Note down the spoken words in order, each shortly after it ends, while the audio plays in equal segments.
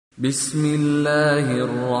بسم الله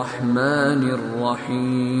الرحمن الرحيم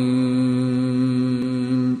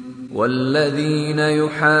والذين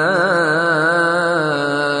يحاجون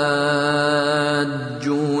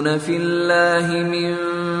في الله من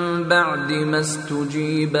بعد ما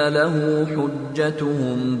استجيب له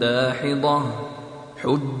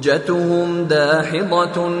حجتهم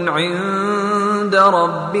داحضة عند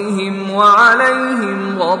ربهم وعليهم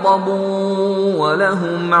غضب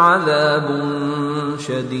ولهم عذاب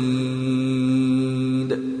شديد.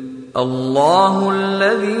 الله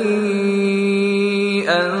الذي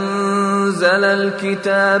أنزل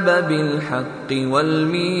الكتاب بالحق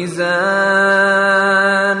والميزان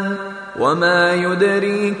وما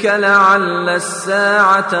يدريك لعل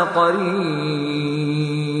الساعة قريب.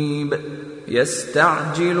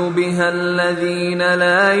 يستعجل بها الذين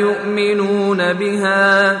لا يؤمنون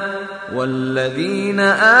بها والذين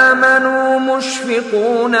آمنوا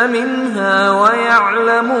مشفقون منها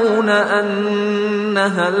ويعلمون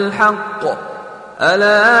أنها الحق.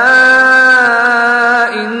 ألا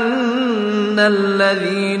إن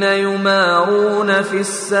الذين يمارون في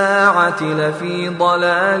الساعة لفي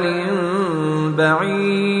ضلال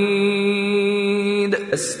بعيد.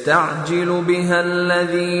 يستعجل بها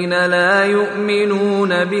الذين لا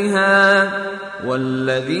يؤمنون بها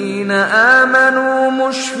والذين آمنوا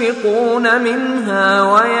مشفقون منها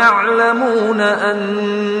ويعلمون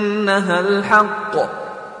أنها الحق.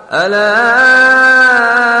 ألا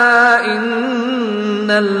إن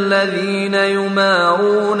الذين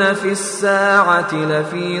يمارون في الساعة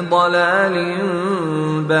لفي ضلال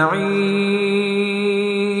بعيد.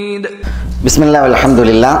 بسم الله والحمد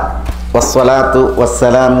لله والصلاة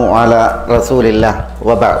والسلام على رسول الله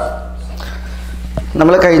وبعد.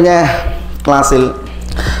 നമ്മൾ കഴിഞ്ഞ ക്ലാസ്സിൽ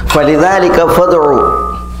فلذلك فادعوا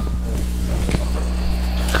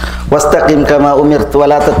واستقم كما أمرت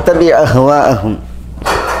ولا تتبع أهواءهم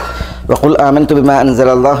وقل آمنت بما أنزل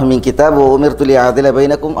الله من كتاب وأمرت لأعدل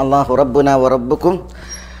بينكم الله ربنا وربكم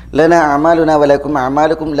لنا أعمالنا ولكم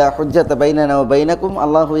أعمالكم لا حجة بيننا وبينكم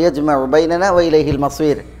الله يجمع بيننا وإليه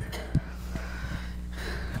المصير.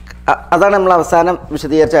 അതാണ് നമ്മൾ അവസാനം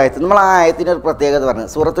വിശദീകരിച്ച ആയത്ത്. നമ്മൾ ആ ആയത്തിൻ്റെ ഒരു പ്രത്യേകത പറഞ്ഞു.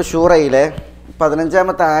 സൂറത്ത് ഷൂറയിലെ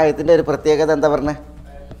 15-ാമത്തെ ആയത്തിൻ്റെ ഒരു പ്രത്യേകത എന്താ പറഞ്ഞത്?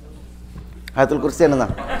 ആയത്തുൽ കുർസി എന്നാ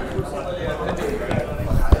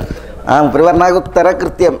മുപ്പര് പറഞ്ഞ ഉത്തര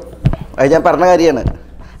കൃത്യം. അത് ഞാൻ പറഞ്ഞ കാര്യമാണ്.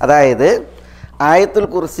 അതായത് ആയത്തുൽ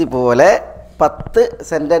കുർസി പോലെ 10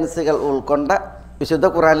 സെൻറ്റൻസുകൾ ഉൾക്കൊണ്ട വിശുദ്ധ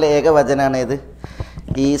ഖുർആനിലെ ഏകവചനാണ് ഇത്.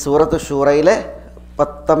 ഈ സൂറത്ത് ഷൂറയിലെ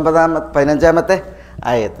 15-ാമത്തെ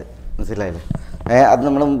ആയത്ത്. മനസ്സിലായില്ലേ? അത്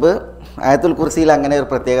നമ്മൾ മുമ്പ് ആയത്തുൽ കുർസിയിൽ അങ്ങനെ ഒരു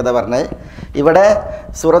പ്രത്യേകത പറഞ്ഞത്. ഇവിടെ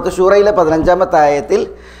സൂറത്ത് ഷൂറയിലെ 15-ാമത്തെ ആയത്തിൽ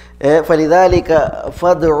ഫലിദാലിക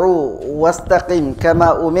ഫദ്ഉ വസ്തഖിം കമാ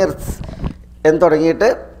ഉമിർത് എന്ന് തുടങ്ങിയിട്ട്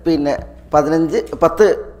പിന്നെ 10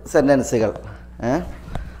 സെൻറ്റൻസുകൾ.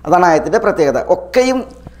 അതാണ് ആയത്തിൻ്റെ പ്രത്യേകത. ഒക്കെയും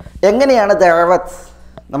എങ്ങനെയാണ് ദഅവത്ത്,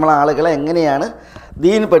 നമ്മൾ ആളുകളെ എങ്ങനെയാണ്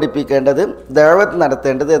ദീൻ പഠിപ്പിക്കേണ്ടത്, ദഅവത്ത്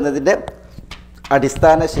നടത്തേണ്ടത് എന്നതിൻ്റെ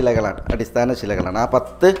അടിസ്ഥാന ശിലകളാണ് ആ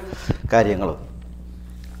 10 കാര്യങ്ങളും.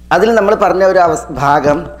 അതിൽ നമ്മൾ പറഞ്ഞ ഒരു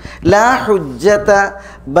ഭാഗം ലാ ഹുജ്ജത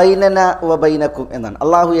ബൈനന വ ബൈനക്കും എന്നാണ്.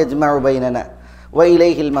 അല്ലാഹു യജ്മഉ ബൈനന വ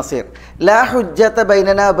ഇലൈഹിൽ മസീർ. ലാ ഹുജ്ജത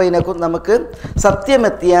ബൈനന വ ബൈനക്കും, നമുക്ക്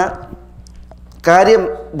സത്യമെത്തിയ കാര്യം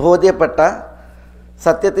ബോധ്യപ്പെട്ട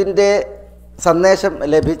സത്യത്തിൻ്റെ സന്ദേശം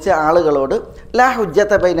ലഭിച്ച ആളുകളോട് ലാ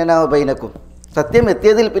ഹുജ്ജത ബൈനന വ ബൈനക്കും, സത്യം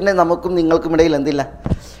എത്തിയതിൽ പിന്നെ നമുക്കും നിങ്ങൾക്കും ഇടയിൽ എന്തില്ല,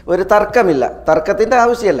 ഒരു തർക്കമില്ല. തർക്കത്തിൻ്റെ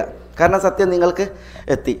ആവശ്യമല്ല, കാരണം സത്യം നിങ്ങൾക്ക്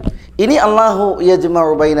എത്തി. ഇനി അല്ലാഹു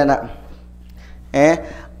യജ്മഉ ബൈനന,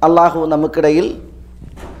 അല്ലാഹു നമുക്കിടയിൽ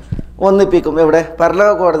ഒന്നിപ്പിക്കും. എവിടെ?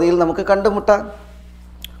 പരലോക കോടതിയിൽ നമുക്ക് കണ്ടുമുട്ടാം.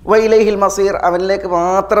 വ ഇലൈഹിൽ മസീർ, അവനിലേക്ക്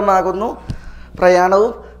മാത്രമാകുന്നു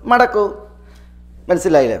പ്രയാണവും മടക്കവും.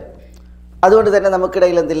 മനസ്സിലായില്ലേ? അതുകൊണ്ട് തന്നെ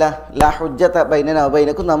നമുക്കിടയിൽ എന്തില്ല, ലാ ഹുജ്ജത ബൈനന വ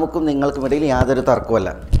ബൈനക്കും, നമുക്കും നിങ്ങൾക്കും ഇടയിൽ യാതൊരു തർക്കവുമല്ല.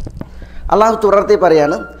 അല്ലാഹു തുടർത്തി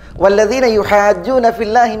പറയാണ് വല്ലദീന യുഹാജ്ജൂന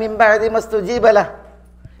ഫില്ലാഹി മിൻ ബഅദി മസ്തുജീബ ലഹു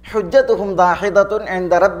ഹുജ്ജതുഹും ദാഹിദത്തുൻ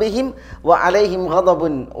ഇൻദ റബ്ബിഹിം വഅലൈഹിം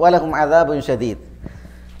ഗദബുൻ വലഹും അദാബുൻ ശദീദ്.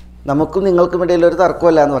 നമുക്കും നിങ്ങൾക്കും ഇടയിൽ ഒരു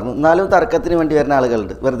തർക്കമല്ല എന്ന് പറഞ്ഞു. എന്നാലും തർക്കത്തിന് വേണ്ടി വരുന്ന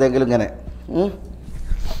ആളുകളുണ്ട്, വെറുതെങ്കിലും ഇങ്ങനെ.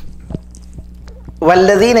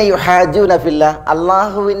 വല്ലദീന യുഹാജ്ജൂന ഫില്ലാഹ്,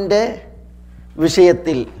 അല്ലാഹുവിൻ്റെ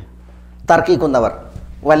വിഷയത്തിൽ തർക്കിക്കുന്നവർ.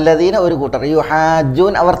 വല്ലദീന ഒരു കൂട്ടർ,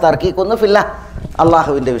 യുഹാജ്ജൂൻ അവർ തർക്കിക്കുന്നു, ഫില്ലാഹ്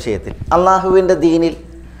അള്ളാഹുവിൻ്റെ വിഷയത്തിൽ, അള്ളാഹുവിൻ്റെ ദീനിൽ,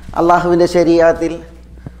 അള്ളാഹുവിൻ്റെ ശരീഅത്തിൽ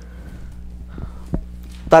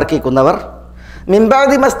തർക്കിക്കുന്നവർ.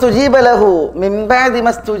 മിൻബഅദി മസ്തുജീബ ലഹു, മിൻബഅദി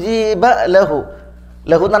മസ്തുജീബ ലഹു,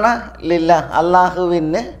 ലഹു എന്ന് പറഞ്ഞാൽ ലില്ലാഹ്,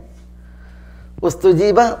 അള്ളാഹുവിന്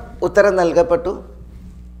ഉസ്തുജീബ ഉത്തരം നൽകപ്പെട്ടു,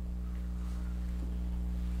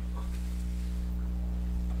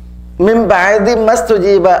 മിൻ ബഅദി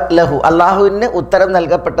മസ്തുജീബ ലഹു, അള്ളാഹുവിന് ഉത്തരം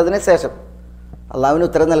നൽകപ്പെട്ടതിന് ശേഷം. അള്ളാഹുവിന്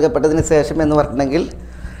ഉത്തരം നൽകപ്പെട്ടതിന് ശേഷം എന്ന് പറഞ്ഞിട്ടുണ്ടെങ്കിൽ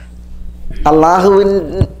അള്ളാഹുവിന്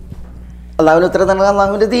ഉത്തരം നൽകുക,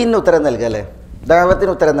 അള്ളാഹുവിൻ്റെ ദീനിന് ഉത്തരം നൽകുക അല്ലേ,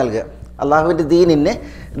 ദഅവത്തിന് ഉത്തരം നൽകുക. അള്ളാഹുവിൻ്റെ ദീനിന്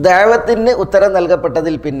ദഅവത്തിന് ഉത്തരം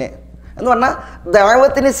നൽകപ്പെട്ടതിൽ പിന്നെ എന്ന് പറഞ്ഞാൽ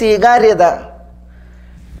ദഅവത്തിന് സ്വീകാര്യത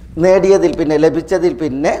നേടിയതിൽ പിന്നെ ലഭിച്ചതിൽ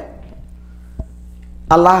പിന്നെ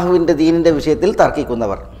അള്ളാഹുവിൻ്റെ ദീനിൻ്റെ വിഷയത്തിൽ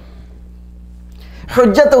തർക്കിക്കുന്നവർ.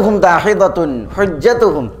 ഹുജ്ജത്തുഹും ദാഹിദത്തുൻ,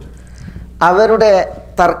 ഹുജ്ജത്തുഹും അവരുടെ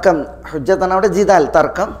തർക്കം, ഹുജ്ജത്താണ് അവിടെ ജിദാൽ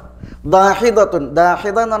തർക്കം, ദാഹിദത്തുൻ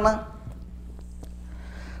ദാഹിദ എന്ന് പറഞ്ഞാൽ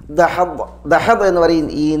ദഹദ് എന്ന് പറയും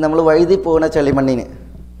ഈ നമ്മൾ വഴുതി പോകുന്ന ചെളിമണ്ണിന്,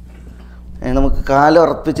 നമുക്ക്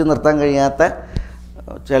കാലുറപ്പിച്ച് നിർത്താൻ കഴിയാത്ത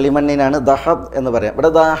ചെളിമണ്ണിനാണ് ദഹദ് എന്ന് പറയാം. ഇവിടെ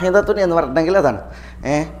ദാഹിദത്തുൻ എന്ന് പറഞ്ഞിട്ടുണ്ടെങ്കിൽ അതാണ്.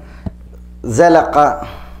 സലഖ,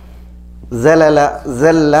 സലല,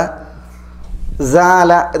 സല്ല,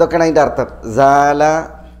 സാല ഇതൊക്കെയാണ് അതിൻ്റെ അർത്ഥം. സാല,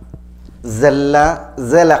 സല്ല,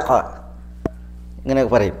 സലഖ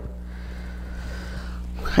ഇങ്ങനെയൊക്കെ പറയും.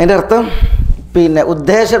 അതിൻ്റെ അർത്ഥം പിന്നെ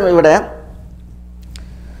ഉദ്ദേശം ഇവിടെ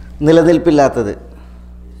നിലനിൽപ്പില്ലാത്തത്.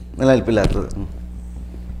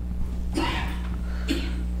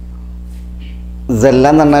 സല്ല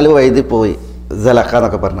എന്ന് പറഞ്ഞാൽ വഴുതി പോയി, സലഖ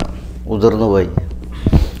എന്നൊക്കെ പറഞ്ഞാൽ ഉതിർന്നു പോയി.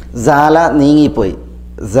 സാല നീങ്ങിപ്പോയി,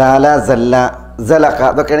 സാല, സല്ല, സലഖ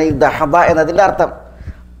അതൊക്കെയാണ് ഈ ദഹബ എന്നതിൻ്റെ അർത്ഥം.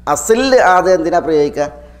 അസിൽ ആദ്യം എന്തിനാ പ്രയോഗിക്കുക?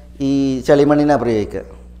 ഈ ചെളിമണ്ണിനാണ് പ്രയോഗിക്കുക.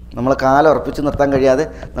 നമ്മൾ കാലുറപ്പിച്ച് നിർത്താൻ കഴിയാതെ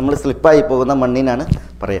നമ്മൾ സ്ലിപ്പായി പോകുന്ന മണ്ണിനാണ്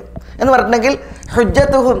പറയുക. എന്ന് പറഞ്ഞിട്ടുണ്ടെങ്കിൽ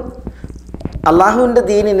ഹുജ്ജത്തുഹും അള്ളാഹുവിൻ്റെ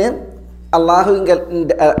ദീനിന്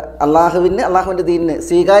അള്ളാഹുവിൻ്റെ ദീനിന്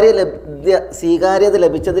സ്വീകാര്യത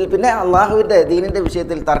ലഭിച്ചതിൽ പിന്നെ അള്ളാഹുവിൻ്റെ ദീനിൻ്റെ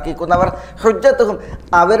വിഷയത്തിൽ തർക്കിക്കുന്നവർ. ഹുജ്ജത്തുഹും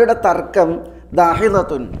അവരുടെ തർക്കം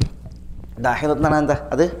ദാഹിദത്തുൻ, ദാഹിദത്ത് എന്ന് പറഞ്ഞാൽ എന്താ?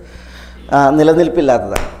 അത്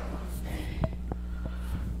നിലനിൽപ്പില്ലാത്തതാണ്.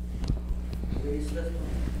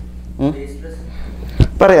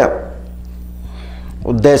 പറയാം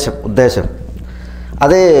ഉദ്ദേശം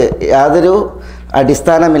അത് യാതൊരു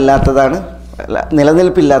അടിസ്ഥാനമില്ലാത്തതാണ്,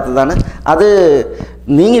 നിലനിൽപ്പില്ലാത്തതാണ്, അത്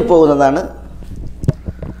നീങ്ങിപ്പോകുന്നതാണ്,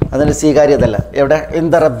 അതിന് സ്വീകാര്യതല്ല. എവിടെ?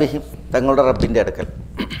 ഇന്ദ റബ്ബിഹിം, തങ്ങളുടെ റബ്ബിൻ്റെ അടുക്കൽ.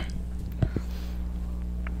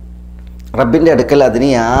 റബ്ബിൻ്റെ അടുക്കൽ അതിന്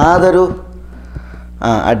യാതൊരു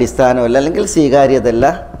അടിസ്ഥാനമല്ല, അല്ലെങ്കിൽ സ്വീകാര്യതല്ല,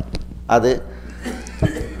 അത്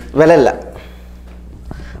വിലല്ല.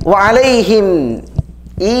 വഅലൈഹിം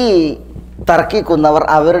ഈ തർക്കിക്കുന്നവർ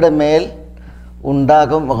അവരുടെ മേൽ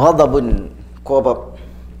ഉണ്ടാകും ഗദബുൻ കോപം,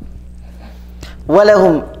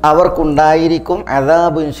 വലഹും അവർക്കുണ്ടായിരിക്കും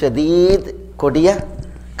അദാബുൻ ഷദീദ്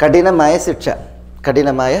കഠിനമായ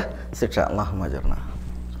ശിക്ഷ. അല്ലാഹുമ്മ അജ്ർനാ.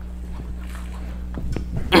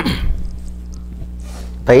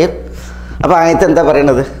 തയ്യബ്. അപ്പോൾ ആയത്ത് എന്താ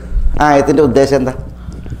പറയണത്? ആ ആയത്തിൻ്റെ ഉദ്ദേശം എന്താ?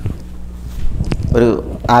 ഒരു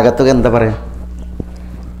ആകത്തുക എന്താ പറയുക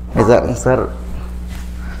സാർ?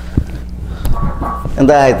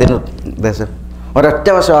 എന്താ ആയത്തിൻ്റെ ഉദ്ദേശം? ഒരൊറ്റ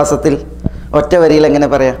ശ്വാസത്തിൽ ഒറ്റ വരിയിൽ എങ്ങനെ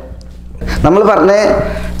പറയാം? നമ്മൾ പറഞ്ഞ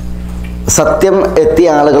സത്യം എത്തിയ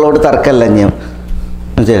ആളുകളോട് തർക്കമല്ല, ഞാൻ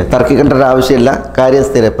തർക്കിക്കേണ്ട ഒരു ആവശ്യമില്ല, കാര്യം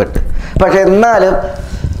സ്ഥിരപ്പെട്ട്. പക്ഷെ എന്നാലും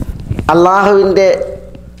അള്ളാഹുവിൻ്റെ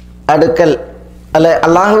അടുക്കൽ അല്ലെ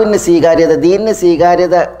അള്ളാഹുവിന് സ്വീകാര്യത, ദീനിന്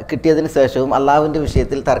സ്വീകാര്യത കിട്ടിയതിന് ശേഷവും അള്ളാഹുവിൻ്റെ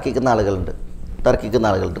വിഷയത്തിൽ തർക്കിക്കുന്ന ആളുകളുണ്ട്,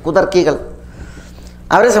 കുതർക്കികൾ.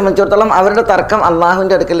 അവരെ സംബന്ധിച്ചിടത്തോളം അവരുടെ തർക്കം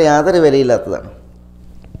അള്ളാഹുവിൻ്റെ അടുക്കൽ യാതൊരു വിലയില്ലാത്തതാണ്,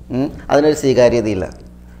 അതിനൊരു സ്വീകാര്യതയില്ല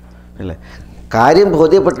അല്ലേ. കാര്യം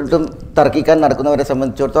ബോധ്യപ്പെട്ടിട്ടും തർക്കിക്കാൻ നടക്കുന്നവരെ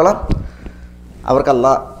സംബന്ധിച്ചിടത്തോളം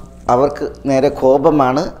അവർക്ക് നേരെ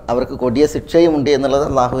കോപമാണ്, അവർക്ക് കൊടിയ ശിക്ഷയുമുണ്ട് എന്നുള്ളത്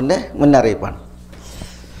അള്ളാഹുവിൻ്റെ മുന്നറിയിപ്പാണ്.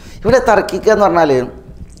 ഇവിടെ തർക്കിക്കുക എന്ന് പറഞ്ഞാൽ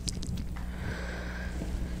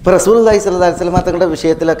ഇപ്പോൾ റസൂലുള്ളാഹി സ്വല്ലല്ലാഹു അലൈഹി വസല്ലം തങ്ങളുടെ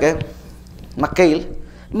വിഷയത്തിലൊക്കെ മക്കയിൽ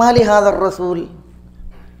മാലി ഹാദർ റസൂൽ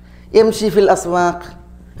യംശി ഫിൽ അസ്വാഖ്,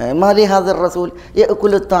 മാലി ഹാദർ റസൂൽ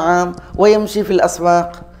യഅകുലു തആം വയംശി ഫിൽ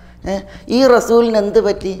അസ്വാഖ്, ഈ റസൂലിന് എന്ത്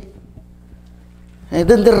പറ്റി?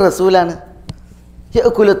 ഇതെന്തൊരു റസൂലാണ്?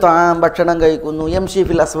 യഅകുലു തആം ഭക്ഷണം കഴിക്കുന്നു, യംശി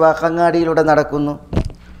ഫിൽ അസ്വാഖ് അങ്ങാടിയിലൂടെ നടക്കുന്നു.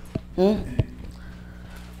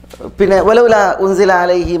 പിന്നെ വലൗല ഉൻസില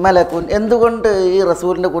അലൈഹി മലക്കുൻ, എന്തുകൊണ്ട് ഈ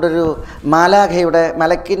റസൂലിൻ്റെ കൂടെ ഒരു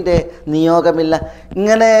മലക്കിൻ്റെ നിയോഗമില്ല?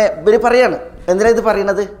 ഇങ്ങനെ ഇവർ പറയാണ്. എന്തിനാണ് ഇത്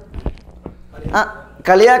പറയണത്?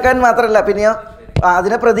 കളിയാക്കാൻ മാത്രമല്ല, പിന്നെയോ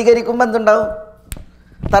അതിനെ പ്രതികരിക്കുമ്പോൾ എന്തുണ്ടാവും?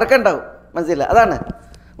 തർക്കം ഉണ്ടാവും. മനസ്സിലായി? അതാണ്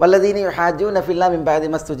വല്ലദീന യുഹാജൂന ഫില്ലാഹി മിൻ ബഅദി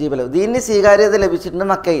മസ്തുജീബ ലഹു. ദീനിന് സ്വീകാര്യത ലഭിച്ചിട്ടുണ്ട്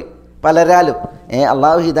മക്കയിൽ പലരാലും.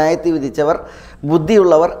 അള്ളാഹു ഹിദായത്ത് വിധിച്ചവർ,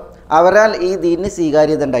 ബുദ്ധിയുള്ളവർ, അവരാൽ ഈ ദീനിന്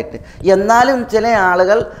സ്വീകാര്യത ഉണ്ടായിട്ട്. എന്നാലും ചില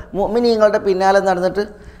ആളുകൾ മുഅ്മിനീങ്ങളുടെ പിന്നാലെ നടന്നിട്ട്,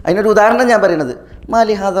 അതിനൊരു ഉദാഹരണം ഞാൻ പറയുന്നത്,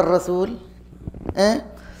 മാലി ഹാദർ റസൂൽ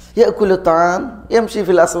യഅകുലു തആം യംശി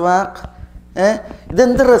ഫിൽ അസ്വാഖ്,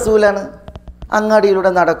 ഇതെന്ത് റസൂലാണ്?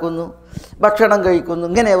 അങ്ങാടിയിലൂടെ നടക്കുന്നു, ഭക്ഷണം കഴിക്കുന്നു.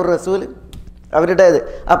 ഇങ്ങനെ ഒരു റസൂൽ അവരുടേത്.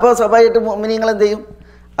 അപ്പോൾ സ്വാഭാവികമായിട്ട് മുഅ്മിനീങ്ങൾ എന്ത് ചെയ്യും?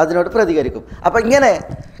 അതിനോട് പ്രതികരിക്കും. അപ്പം ഇങ്ങനെ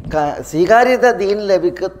സ്വീകാര്യത ദീൻ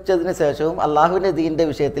ലഭിച്ചതിന് ശേഷവും അള്ളാഹുവിൻ്റെ ദീനിൻ്റെ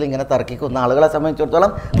വിഷയത്തിൽ ഇങ്ങനെ തർക്കിക്കുന്ന ആളുകളെ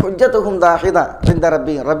സംബന്ധിച്ചിടത്തോളം ഹുജ്ജത്തുഹും ദാഹിദ ഇൻദ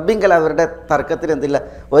റബ്ബിങ്കൽ അവരുടെ തർക്കത്തിന് എന്തില്ല?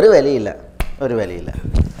 ഒരു വിലയില്ല.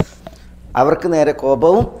 അവർക്ക് നേരെ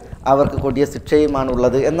കോപവും അവർക്ക് കൊടിയ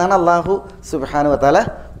ശിക്ഷയുമാണുള്ളത് എന്നാണ് അള്ളാഹു സുബ്ഹാനഹു വ തആല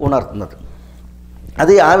ഉണർത്തുന്നത്.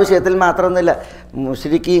 അത് ആ വിഷയത്തിൽ മാത്രമൊന്നുമില്ല.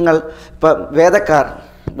 മുശ്രിക്കീങ്ങൾ ഇപ്പം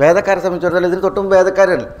വേദക്കാരെ സംബന്ധിച്ചിടത്തോളം ഇതിന് തൊട്ടും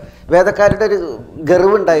വേദക്കാരുടെ ഒരു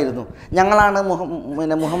ഗർവുണ്ടായിരുന്നു. ഞങ്ങളാണ്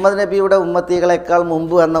മുഹമ്മദ് നബിയുടെ ഉമ്മത്തികളെക്കാൾ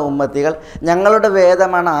മുമ്പ് വന്ന ഉമ്മത്തികൾ, ഞങ്ങളുടെ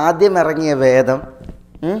വേദമാണ് ആദ്യം ഇറങ്ങിയ വേദം.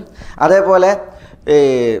 അതേപോലെ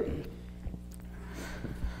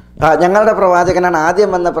ഞങ്ങളുടെ പ്രവാചകനാണ് ആദ്യം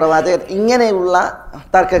വന്ന പ്രവാചകൻ. ഇങ്ങനെയുള്ള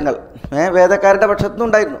തർക്കങ്ങൾ വേദക്കാരുടെ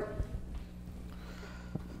പക്ഷത്തുനിന്നുണ്ടായിരുന്നു.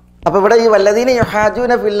 അപ്പോൾ ഇവിടെ ഈ വല്ലദീന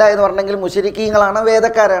യുഹാജൂന ഫില്ലാ എന്ന് പറഞ്ഞെങ്കിൽ മുശ്രിക്കീങ്ങളാണ്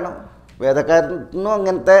വേദക്കാരനും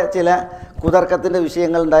അങ്ങനത്തെ ചില കുതർക്കത്തിൻ്റെ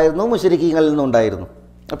വിഷയങ്ങൾ ഉണ്ടായിരുന്നു, മുശ്രിക്കീങ്ങളിൽ നിന്നും ഉണ്ടായിരുന്നു.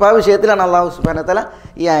 അപ്പോൾ ആ വിഷയത്തിലാണ് അല്ലാഹു സുബ്ഹാനഹു വ തആല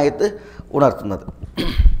ഈ ആയത്ത് ഉണർത്തുന്നത്.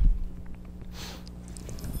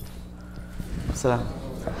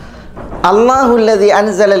 അല്ലാഹുല്ലദീ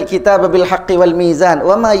അൻസലൽ കിതാബ ബിൽ ഹഖ് വൽ മീസാൻ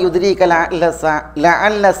വമാ യുദ്രീക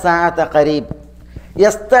ലഅല്ല സഅത ഖരീബ്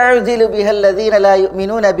യസ്തഅജിലു ബിഹാ അല്ലദീന ലാ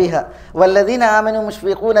യുഅ്മിനൂന ബിഹാ വല്ലദീന ആമനൂ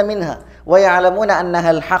മുശ്ഫിഖൂന മിൻഹാ വയഅലമൂന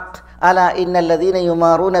അന്നഹൽ ഹഖ് അലാ ഇന്നല്ലദീന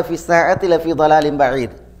യുമാറൂന ഫി സഅതി ലഫി ളലാലിൻ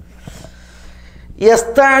ബഈദ്.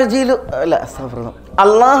 യസ്തഅജിലു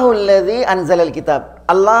അല്ലാഹുല്ലദീ അൻസലൽ കിതാബ്.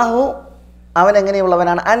 അല്ലാഹു അവൻ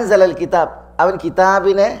എങ്ങനെയുള്ളവനാണ്? അൻസലൽ കിതാബ്, അവൻ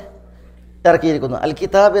കിതാബിനെ ഇറക്കിയിരിക്കുന്നു. അൽ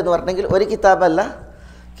കിതാബ് എന്ന് പറഞ്ഞെങ്കിൽ ഒരു കിതാബല്ല,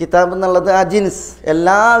 കിതാബ് എന്നുള്ളത് അജിൻസ്,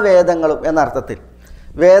 എല്ലാ വേദങ്ങളും എന്നർത്ഥത്തിൽ.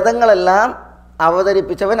 വേദങ്ങളെല്ലാം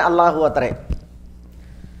അവതരിപ്പിച്ചവൻ അള്ളാഹു അത്രേ.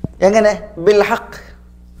 എങ്ങനെ? ബിൽ ഹഖ്,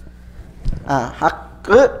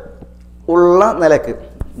 ഹക്ക് ഉള്ള നിലക്ക്.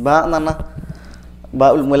 ബ എന്ന് പറഞ്ഞാൽ ബ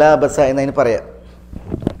ഉൽ മുലാബസ എന്നതിന് പറയാം.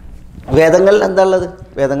 വേദങ്ങളിൽ എന്താ ഉള്ളത്?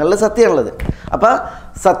 വേദങ്ങളിൽ സത്യമുള്ളത്. അപ്പം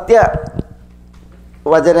സത്യവചനങ്ങൾ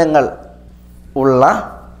ഉള്ള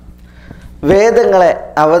വേദങ്ങളെ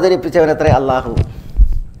അവതരിപ്പിച്ചവനത്രേ അള്ളാഹു.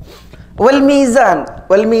 വൽ മീസാൻ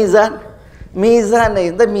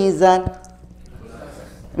എന്താ മീസാൻ?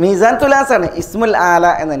 മീസാൻ തുലാസാണ്, ഇസ്മുൽ ആല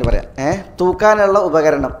എന്നതിന് പറയാം. തൂക്കാനുള്ള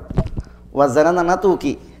ഉപകരണം. വസന എന്ന് പറഞ്ഞാൽ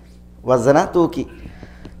തൂക്കി.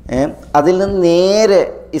 അതിൽ നിന്ന് നേരെ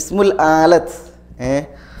ഇസ്മുൽ ആലത്ത്,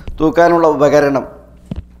 തൂക്കാനുള്ള ഉപകരണം,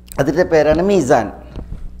 അതിൻ്റെ പേരാണ് മീസാൻ.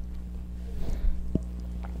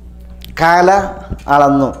 കാല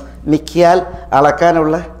അളന്നു, മിക്കിയാൽ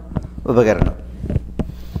അളക്കാനുള്ള ഉപകരണം.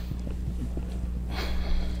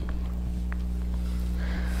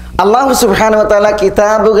 അല്ലാഹു സുബ്ഹാനഹു വ തആല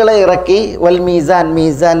കിതാബുകളെ ഇറക്കി. വൽ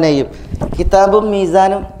മീസാനെയും, കിതാബും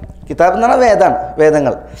മീസാനും, കിതാബ് എന്ന് പറഞ്ഞാൽ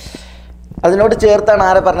വേദങ്ങൾ, അതിനോട് ചേർത്താണ്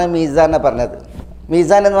ആരെ പറഞ്ഞത്? മീസാനെ പറഞ്ഞത്.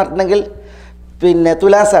 മീസാൻ എന്ന് പറഞ്ഞിട്ടുണ്ടെങ്കിൽ പിന്നെ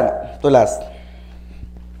തുലാസാണ്. തുലാസ്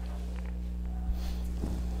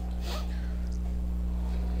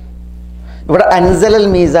ഇവിടെ അൻസല അൽ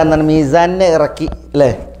മീസാൻ എന്നാണ്. മീസാനെ ഇറക്കി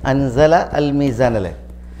അല്ലേ? അൻസല അൽ മീസാൻ അല്ലേ?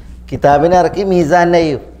 കിതാബിനെ ഇറക്കി,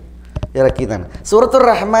 മീസാനെയും ഇറക്കി എന്നാണ്. സൂറത്തുർ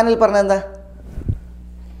റഹ്മാനിൽ പറഞ്ഞ എന്താ?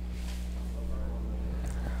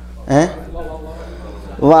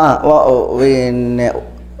 പിന്നെ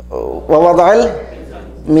വവദഅൽ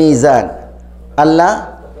മീസാൻ അല്ലാ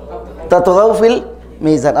തത്ഗൗ ഫിൽ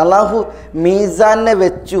മീസാൻ. അല്ലാഹു മീസാനെ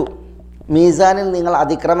വെച്ചു, മീസാനിൽ നിങ്ങൾ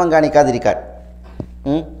അതിക്രമം കാണിക്കാതിരിക്കാൻ.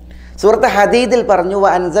 സൂറത്ത് ഹദീദിൽ പറഞ്ഞു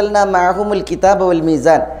വഅൻസൽനാ മഅഹുമുൽ കിതാബ വൽ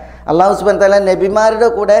മീസാൻ. അല്ലാഹു സുബ്ഹാനഹു വ തആല നബിമാരുടെ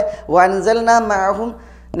കൂടെ വഅൻസൽനാ മഅഹും,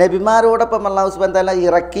 നബിമാരോടൊപ്പം അല്ലാഹു സുബ്ഹാനഹു വ തആല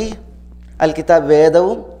ഇറക്കി അൽ കിതാബ്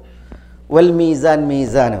വേദവും, വൽ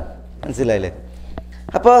മീസാനും. മനസ്സിലായില്ലേ?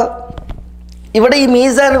 അപ്പോൾ ഇവിടെ ഈ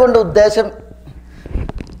മീസാൻ കൊണ്ട് ഉദ്ദേശം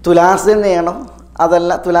തുലാസ് തന്നെയാണോ?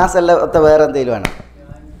 അതല്ല, തുലാസല്ല, വേറെ എന്തെങ്കിലും ആണ്?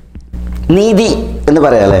 നീതി എന്ന്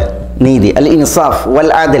പറയാം അല്ലേ? നീതി, അൽ ഇൻസാഫ്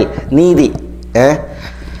വൽ അദൽ, നീതി.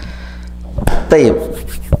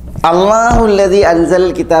 അല്ലാഹുല്ലദീ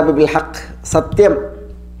അൻസലൽ കിതാബ ബിൽ ഹഖ്, സത്യം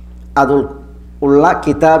അത് ഉള്ള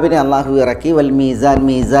കിതാബിനെ അള്ളാഹു ഇറക്കി. വൽ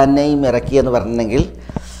മീസാനെയും ഇറക്കി എന്ന് പറഞ്ഞെങ്കിൽ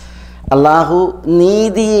അള്ളാഹു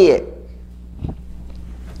നീതിയെ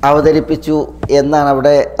അവതരിപ്പിച്ചു എന്നാണ്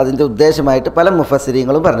അവിടെ അതിൻ്റെ ഉദ്ദേശമായിട്ട് പല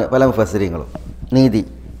മുഫസ്സിരീങ്ങളും പറഞ്ഞു. നീതി,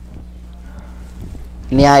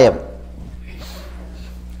 ന്യായം.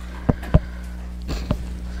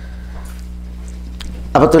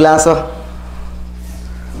 അപ്പോൾ തുലാസ്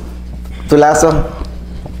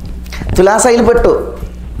അതിൽ പെട്ടു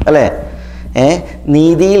അല്ലേ?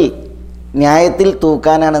 നീതിയിൽ, ന്യായത്തിൽ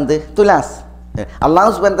തൂക്കാനാണെന്ത്? തുലാസ്. അല്ലാഹു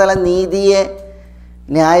സുബ്ഹാനഹു വ തആല നീതിയെ,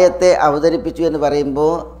 ന്യായത്തെ അവതരിപ്പിച്ചു എന്ന്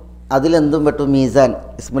പറയുമ്പോൾ അതിലെന്തും പെട്ടു? മീസാൻ,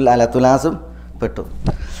 ഇസ്മുൽ ആല, തുലാസും പെട്ടു.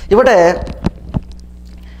 ഇവിടെ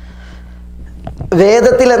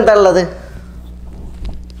വേദത്തിൽ എന്താ ഉള്ളത്?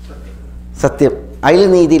 സത്യം. അതിൽ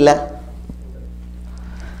നീതിയില്ല,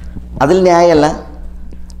 അതിൽ ന്യായമല്ല.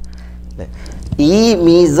 ഈ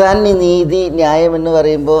മീസാന് നീതി ന്യായം എന്ന്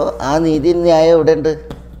പറയുമ്പോൾ ആ നീതി ന്യായം എവിടെ ഉണ്ട്?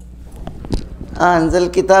 അൻസൽ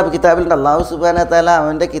കിതാബിലുണ്ട്. അല്ലാഹു സുബ്ഹാനഹു വ തആല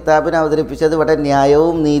അവൻ്റെ കിതാബിനെ അവതരിപ്പിച്ചത് ഇവിടെ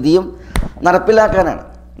ന്യായവും നീതിയും നടപ്പിലാക്കാനാണ്.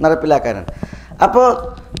 അപ്പോൾ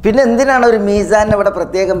പിന്നെ എന്തിനാണ് ഒരു മീസാൻ ഇവിടെ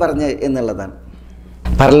പ്രത്യേകം പറഞ്ഞത് എന്നുള്ളതാണ്.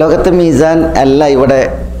 പരലോകത്തെ മീസാൻ അല്ല ഇവിടെ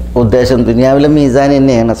ഉദ്ദേശം, ദുനിയാവിലെ മീസാൻ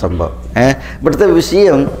തന്നെയാണ് സംഭവം. ഇവിടുത്തെ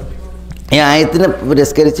വിഷയം ഈ ആയത്തിനെ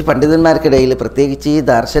പുരസ്കരിച്ച് പണ്ഡിതന്മാർക്കിടയിൽ, പ്രത്യേകിച്ച് ഈ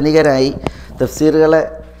ദാർശനികരായി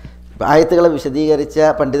ആയത്തുകളെ വിശദീകരിച്ച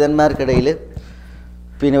പണ്ഡിതന്മാർക്കിടയിൽ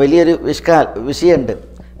പിന്നെ വലിയൊരു വിഷയമുണ്ട്.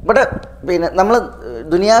 ഇവിടെ പിന്നെ നമ്മൾ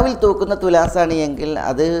ദുനിയാവിൽ തൂക്കുന്ന തുലാസാണ് എങ്കിൽ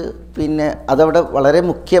അത് പിന്നെ അതവിടെ വളരെ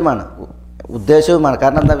മുഖ്യമാണ്, ഉദ്ദേശവുമാണ്.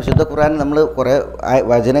 കാരണം എന്താ, വിശുദ്ധ ഖുർആൻ നമ്മൾ കുറേ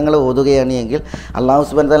വചനങ്ങൾ ഓതുകയാണ് എങ്കിൽ അല്ലാഹു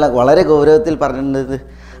സുബ്ഹാനഹു വ തആല വളരെ ഗൗരവത്തിൽ പറഞ്ഞിട്ടുണ്ട്,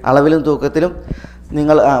 അളവിലും തൂക്കത്തിലും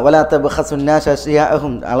നിങ്ങൾ വലാ തബ്ഖസുന്നാസ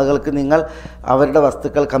അശ്യാഅഹും, ആളുകൾക്ക് നിങ്ങൾ അവരുടെ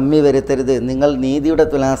വസ്തുക്കൾ കമ്മി വരുത്തരുത്, നിങ്ങൾ നീതിയുടെ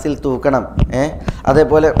തുലാസിൽ തൂക്കണം.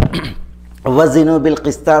 അതേപോലെ വസിനു ബിൽ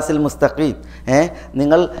ഖിസ്താസിൽ മുസ്തഖീം,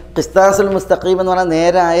 നിങ്ങൾ ഖിസ്താസുൽ മുസ്തഖീം എന്ന് പറഞ്ഞാൽ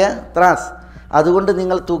നേരായ ത്രാസ്, അതുകൊണ്ട്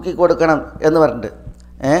നിങ്ങൾ തൂക്കി കൊടുക്കണം എന്ന് പറഞ്ഞിട്ട്.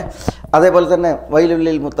 അതേപോലെ തന്നെ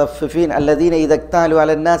വൈലുൽ മുത്തഫിഫീൻ അല്ലദീന ഇദാ ഇക്താലു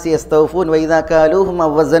അലന്നാസി യസ്തൗഫൂൻ വഇദാ കാലൂഹും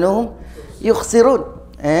അവ വസനുഹും യുഖ്സിറൂൻ.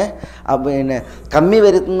 പിന്നെ കമ്മി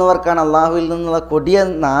വരുത്തുന്നവർക്കാണ് അള്ളാഹുവിൽ നിന്നുള്ള കൊടിയ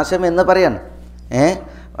നാശം എന്ന് പറയാണ്.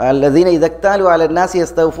 അല്ലദീന ഇദാ ഇക്താലു അലന്നാസി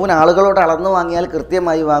യസ്തൗഫൂൻ, ആളുകളോട് അളന്നു വാങ്ങിയാൽ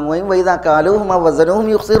കൃത്യമായി വാങ്ങുകയും വഇദാ കാലൂഹും അവ വസനുഹും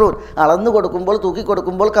യുഖ്സിറൂൻ, അളന്നു കൊടുക്കുമ്പോൾ തൂക്കി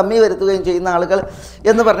കൊടുക്കുമ്പോൾ കമ്മി വരുത്തുകയും ചെയ്യുന്ന ആളുകൾ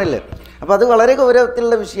എന്ന് പറഞ്ഞില്ലേ. അപ്പോൾ അത് വളരെ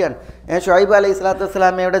ഗൗരവത്തിലുള്ള വിഷയമാണ്. ഷുഐബ് അലൈഹി സ്വലാത്തു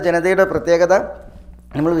വസ്സലാമയുടെ ജനതയുടെ പ്രത്യേകത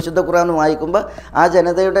നമ്മൾ വിശുദ്ധ ഖുർആൻ വായിക്കുമ്പോൾ ആ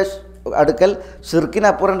ജനതയുടെ അടുക്കൽ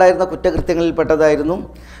ഷിർക്കിനപ്പുറം ഉണ്ടായിരുന്ന കുറ്റകൃത്യങ്ങളിൽപ്പെട്ടതായിരുന്നു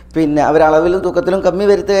പിന്നെ അവരളവിലും തൂക്കത്തിലും കമ്മി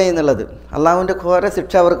വരുത്തുക എന്നുള്ളത്. അള്ളാഹുവിൻ്റെ ഘോര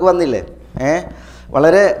ശിക്ഷ അവർക്ക് വന്നില്ലേ.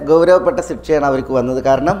 വളരെ ഗൗരവപ്പെട്ട ശിക്ഷയാണ് അവർക്ക് വന്നത്.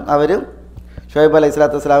 കാരണം അവർ ഷുഐബ് അലൈഹി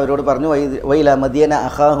സ്വലാത്തു വസ്സലാം അവരോട് പറഞ്ഞു, വൈല മദിയന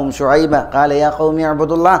അഖാഹും ഷുഐബ ഖാല യാ ഖൗമി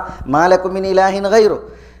അബ്ദുല്ലാഹ് മാ ലക്കും മിൻ ഇലാഹിൻ ഗൈറു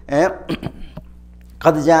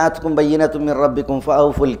ഖദ് ജാഅത്കും ബയ്യിനത്തും മിൻ റബ്ബിക്കും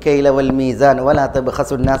ഫഔഫുൽ കൈല വൽ മീസാൻ വലാ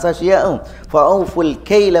തബ്ഖസുൻ നാസ അശ്യാഅഹും ഫഔഫുൽ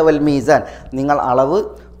കൈല വൽ മീസാൻ, നിങ്ങൾ അളവ്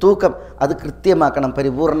തൂക്കം അത് കൃത്യമാക്കണം,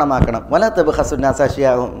 പരിപൂർണമാക്കണം. വലാ തബ്ഖസുൻ നാസ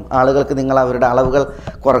അശ്യാഅഹും, ആളുകൾക്ക് നിങ്ങൾ അവരുടെ അളവുകൾ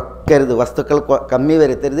കുറയ്ക്കരുത്, വസ്തുക്കൾ കമ്മി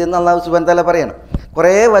വരുത്തരുത് എന്ന് അല്ലാഹു സുബ്ഹാനഹു വ തആല പറയണം.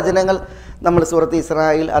 കുറേ വചനങ്ങൾ നമ്മൾ സൂറത്ത്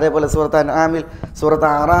ഇസ്രായിൽ, അതേപോലെ സൂറത്ത് അൻആമിൽ, സൂറത്ത്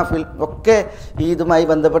അറാഫിൽ ഒക്കെ ഇതുമായി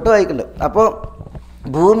ബന്ധപ്പെട്ട് വായിക്കുന്നുണ്ട്. അപ്പോൾ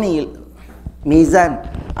ഭൂമിയിൽ മീസാൻ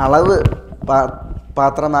അളവ്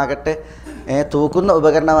പാത്രമാകട്ടെ തൂക്കുന്ന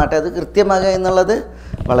ഉപകരണമാകട്ടെ അത് കൃത്യമാകുക എന്നുള്ളത്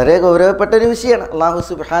വളരെ ഗൗരവപ്പെട്ടൊരു വിഷയമാണ്. അല്ലാഹു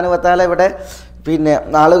സുബ്ഹാനഹു വ തആല ഇവിടെ പിന്നെ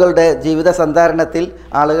ആളുകളുടെ ജീവിത സന്ധാരണത്തിൽ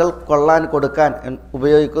ആളുകൾ കൊള്ളാൻ കൊടുക്കാൻ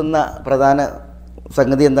ഉപയോഗിക്കുന്ന പ്രധാന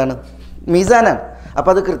സംഗതി എന്താണ്? മീസാനാണ്.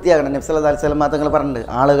 അപ്പോൾ അത് കൃത്യമാകണം. നബി സല്ലല്ലാഹു അലൈഹി വസല്ലം തങ്ങൾ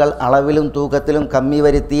പറഞ്ഞിട്ടുണ്ട്, ആളുകൾ അളവിലും തൂക്കത്തിലും കമ്മി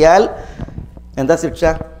വരുത്തിയാൽ എന്താ ശിക്ഷ?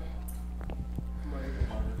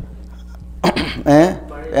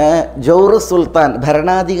 ജൗറു സുൽത്താൻ,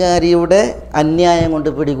 ഭരണാധികാരിയുടെ അന്യായം കൊണ്ട്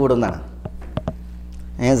പിടികൂടുന്നതാണ്.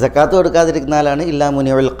 സക്കാത്ത് കൊടുക്കാതിരിക്കുന്നാലാണ് ഇല്ലാ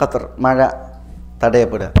മുനിഉൽ ഖത്ർ, മഴ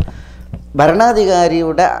തടയപ്പെടുക.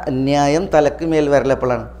 ഭരണാധികാരിയുടെ അന്യായം തലക്ക് മേൽ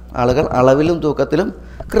വരലപ്പോഴാണ്, ആളുകൾ അളവിലും തൂക്കത്തിലും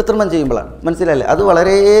കൃത്രിമം ചെയ്യുമ്പോഴാണ്. മനസ്സിലല്ലേ? അത്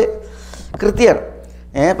വളരെ കൃത്യമാണ്.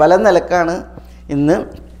 പല നിലക്കാണ് ഇന്ന്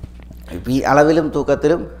ഈ അളവിലും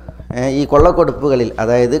തൂക്കത്തിലും ഈ കൊള്ളക്കൊടുപ്പുകളിൽ,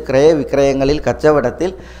 അതായത് ക്രയവിക്രയങ്ങളിൽ, കച്ചവടത്തിൽ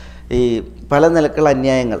ഈ പല നിലക്കുള്ള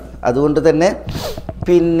അന്യായങ്ങൾ. അതുകൊണ്ട് തന്നെ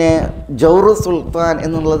പിന്നെ ജൗറു സുൽത്താൻ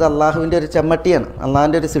എന്നുള്ളത് അള്ളാഹുവിൻ്റെ ഒരു ചമ്മട്ടിയാണ്,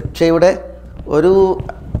 അള്ളാഹുവിൻ്റെ ഒരു ശിക്ഷയുടെ ഒരു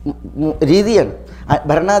രീതിയാണ്.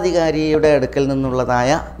 ഭരണാധികാരിയുടെ അടുക്കൽ നിന്നുള്ളതായ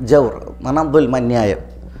ജൗർ മണബുൽ അന്യായം,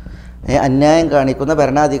 അന്യായം കാണിക്കുന്ന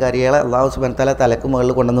ഭരണാധികാരികളെ അള്ളാഹു സുബ്ഹാനഹു വ തആല തലക്ക്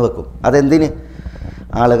മുകളിൽ കൊണ്ടുവന്ന് വെക്കും. അതെന്തിന്?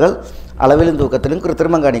 ആളുകൾ അളവിലും തൂക്കത്തിലും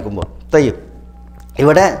കൃത്രിമം കാണിക്കുമ്പോൾ. തയ്യും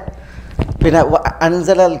ഇവിടെ പിന്നെ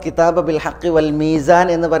അൻസലൽ കിതാബ ബിൽ ഹഖ് വൽ മീസാൻ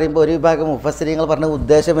എന്ന് പറയുമ്പോൾ ഒരു വിഭാഗം മുഫസ്സിരീങ്ങൾ പറഞ്ഞ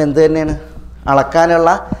ഉദ്ദേശം എന്ത് തന്നെയാണ്? അളക്കാനുള്ള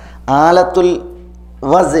ആലത്തുൽ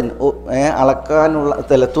വസിൻ, അളക്കാനുള്ള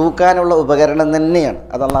തൂക്കാനുള്ള ഉപകരണം തന്നെയാണ്.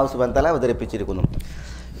 അത് അല്ലാഹു സുബ്ഹാനഹു വ തആല അവതരിപ്പിച്ചിരിക്കുന്നു.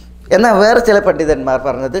 എന്നാൽ വേറെ ചില പണ്ഡിതന്മാർ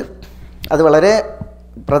പറഞ്ഞത് അത് വളരെ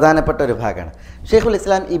പ്രധാനപ്പെട്ട ഒരു ഭാഗമാണ്. ഷെയ്ഖുൽ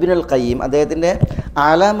ഇസ്ലാം ഇബ്നുൽ ഖയ്യിം അദ്ദേഹത്തിൻ്റെ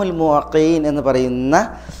ആലാമുൽ മുവഖ്ഖീൻ എന്ന് പറയുന്ന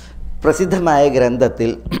പ്രസിദ്ധമായ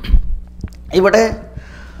ഗ്രന്ഥത്തിൽ ഇവിടെ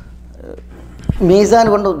മീസാൻ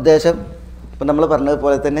കൊണ്ട് ഉദ്ദേശം ഇപ്പം നമ്മൾ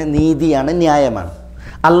പറഞ്ഞതുപോലെ തന്നെ നീതിയാണ്, ന്യായമാണ്.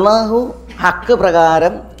 അള്ളാഹു ഹക്ക്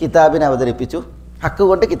പ്രകാരം കിതാബിനെ അവതരിപ്പിച്ചു, ഹക്ക്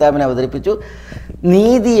കൊണ്ട് കിതാബിനെ അവതരിപ്പിച്ചു.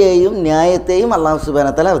 നീതിയെയും ന്യായത്തെയും അള്ളാഹു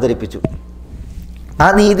സുബ്ഹാനഹു വ തആല അവതരിപ്പിച്ചു. ആ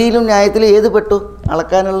നീതിയിലും ന്യായത്തിലും ഏത് പെട്ടു?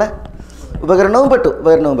 അളക്കാനുള്ള ഉപകരണവും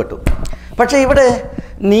പെട്ടു. പക്ഷേ ഇവിടെ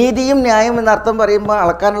നീതിയും ന്യായം എന്നർത്ഥം പറയുമ്പോൾ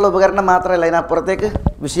അളക്കാനുള്ള ഉപകരണം മാത്രമല്ല, അതിനപ്പുറത്തേക്ക്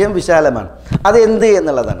വിഷയം വിശാലമാണ്. അത് എന്ത്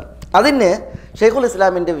എന്നുള്ളതാണ്. അതിന് ഷെയ്ഖുൽ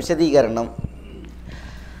ഇസ്ലാമിൻ്റെ വിശദീകരണം,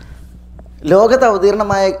 ലോകത്ത്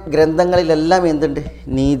അവതീർണമായ ഗ്രന്ഥങ്ങളിലെല്ലാം എന്തുണ്ട്?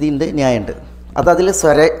 നീതിയുണ്ട്, ന്യായമുണ്ട്. അതതിൽ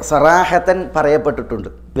സ്വറാഹത്തൻ പറയപ്പെട്ടിട്ടുണ്ട്.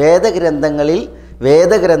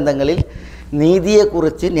 വേദഗ്രന്ഥങ്ങളിൽ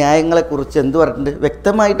നീതിയെക്കുറിച്ച്, ന്യായങ്ങളെക്കുറിച്ച് എന്ത് പറഞ്ഞിട്ടുണ്ട്?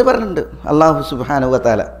 വ്യക്തമായിട്ട് പറഞ്ഞിട്ടുണ്ട് അല്ലാഹു സുബ്ഹാനഹു വ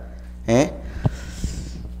തആല.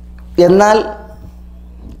 എന്നാൽ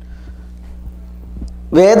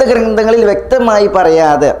വേദഗ്രന്ഥങ്ങളിൽ വ്യക്തമായി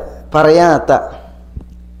പറയാത്ത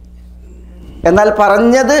എന്നാൽ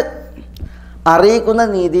പറഞ്ഞത് അറിയിക്കുന്ന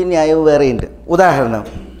നീതിയും ന്യായവും വേറെയുണ്ട്. ഉദാഹരണം,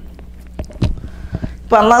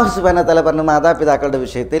 ഇപ്പോൾ അല്ലാഹു സുബ്ഹാനഹു വ തആല പറഞ്ഞ മാതാപിതാക്കളുടെ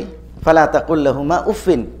വിഷയത്തിൽ ഫലാ തഖുൽ ലഹുമാ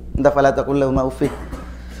ഉഫിൻ. എന്താ ഫലാ തഖുൽ ലഹുമാ ഉഫിൻ?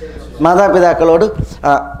 മാതാപിതാക്കളോട്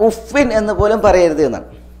ഉഫിൻ എന്ന് പോലും പറയരുത് എന്നാണ്.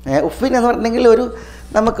 ഉഫിൻ എന്ന് പറഞ്ഞിട്ടുണ്ടെങ്കിൽ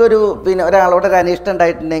നമുക്കൊരു ഒരാളോടൊരു അനിഷ്ടം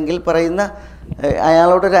ഉണ്ടായിട്ടുണ്ടെങ്കിൽ പറയുന്ന,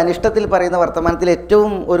 അയാളോടൊരു അനിഷ്ടത്തിൽ പറയുന്ന വർത്തമാനത്തിൽ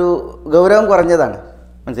ഏറ്റവും ഒരു ഗൗരവം കുറഞ്ഞതാണ്.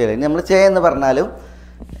 മനസ്സിലായി? നമ്മൾ എന്ന് പറഞ്ഞാലും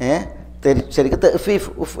ശരിക്കും തഫീഫ്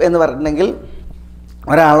ഉഫ് എന്ന് പറഞ്ഞിട്ടുണ്ടെങ്കിൽ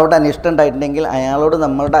ഒരാളോട് അനിഷ്ടം ഉണ്ടായിട്ടുണ്ടെങ്കിൽ അയാളോട്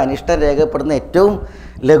നമ്മളുടെ അനിഷ്ടം രേഖപ്പെടുന്ന ഏറ്റവും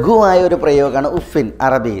ലഘുവായ ഒരു പ്രയോഗമാണ് ഉഫിൻ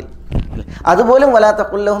അറബിയിൽ. അതുപോലും വലാ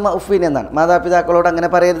തഖുൽ ലഹുമാ ഉഫിൻ എന്നാണ്. മാതാപിതാക്കളോട് അങ്ങനെ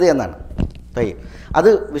പറയരുത് എന്നാണ്. അത്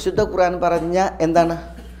വിശുദ്ധ ഖുർആൻ പറഞ്ഞ എന്താണ്?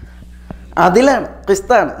 അതിലാണ്,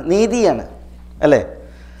 ഖിസ്താണ്, നീതിയാണ്, അല്ലേ?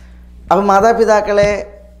 അപ്പം മാതാപിതാക്കളെ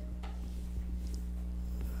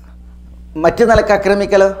മറ്റു നിലക്ക്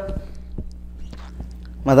ആക്രമിക്കലോ?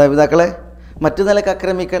 മാതാപിതാക്കളെ മറ്റു നിലക്ക്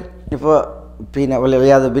ആക്രമിക്കൽ, ഇപ്പോൾ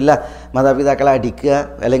വയ്യാതുബില്ല മാതാപിതാക്കളെ അടിക്കുക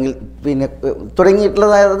അല്ലെങ്കിൽ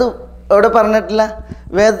തുടങ്ങിയിട്ടുള്ളതായത് അവിടെ പറഞ്ഞിട്ടില്ല.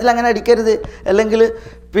 വേദത്തിൽ അങ്ങനെ അടിക്കരുത് അല്ലെങ്കിൽ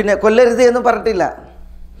കൊല്ലരുത് എന്നും പറഞ്ഞിട്ടില്ല.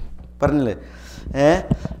 പറഞ്ഞില്ലേ?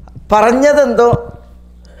 പറഞ്ഞതെന്തോ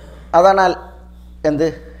അതാണ് എന്ത്?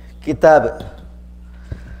 കിതാബ്.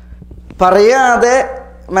 പറയാതെ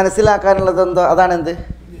മനസ്സിലാക്കാനുള്ളതെന്തോ അതാണെന്ത്?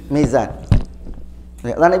 മീസാൻ.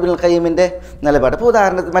 അതാണ് ഇബ്നുൽ ഖയ്യിമിൻ്റെ നിലപാട്. ഇപ്പോൾ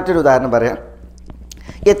മറ്റൊരു ഉദാഹരണം പറയാം.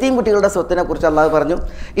 യതീം കുട്ടികളുടെ സ്വത്തിനെ കുറിച്ച് അള്ളാഹു പറഞ്ഞു,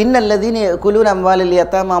 ഇന്നല്ലദീന യഅ്കുലൂന അംവാലൽ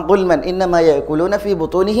യതാമാ ദുൽമൻ ഇന്നമാ യഅ്കുലൂന ഫീ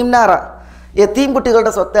ബുതൂനിഹിം നാറ. യതീം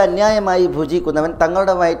കുട്ടികളുടെ സ്വത്ത് അന്യായമായി ഭുജിക്കുന്നവൻ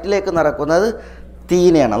തങ്ങളുടെ വയറ്റിലേക്ക് നിറക്കുന്നത്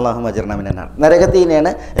തീനെയാണ്. അല്ലാഹുമ്മ അജിർനാ മിനൻ നാർ.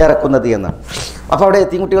 നരകത്തീനെയാണ് ഇറക്കുന്നത് എന്നാണ്. അപ്പോൾ അവിടെ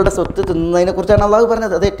യതീം കുട്ടികളുടെ സ്വത്ത് തിന്നുന്നതിനെ കുറിച്ചാണ് അള്ളാഹു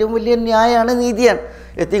പറഞ്ഞത്. അത് ഏറ്റവും വലിയ ന്യായമാണ്, നീതിയാണ്.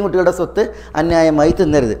 യതീം കുട്ടികളുടെ സ്വത്ത് അന്യായമായി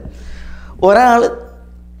തിന്നരുത്. ഒരാൾ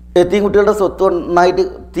യതീം കുട്ടികളുടെ സ്വത്ത് ഒന്നായിട്ട്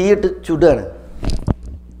തീയിട്ട് ചുടുകയാണ്,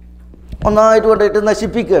 ഒന്നായിട്ട് കൊണ്ടുപോയിട്ട്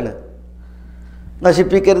നശിപ്പിക്കുകയാണ്.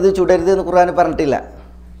 നശിപ്പിക്കരുത്, ചുടരുത് എന്ന് ഖുർആൻ പറഞ്ഞിട്ടില്ല.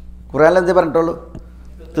 ഖുർആനിൽ എന്തേ പറഞ്ഞിട്ടുള്ളൂ?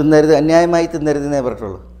 തിന്നരുത്, അന്യായമായി തിന്നരുത് എന്നേ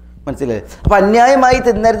പറഞ്ഞിട്ടുള്ളൂ. മനസ്സിലായി? അപ്പോൾ അന്യായമായി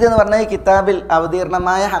തിന്നരുത് എന്ന് പറഞ്ഞാൽ കിതാബിൽ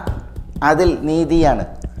അവതീർണമായ അതിൽ നീതിയാണ്.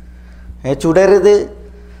 ചുടരുത്,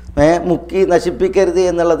 മുക്കി നശിപ്പിക്കരുത്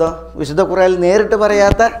എന്നുള്ളതോ വിശുദ്ധ ഖുർആനിൽ നേരിട്ട്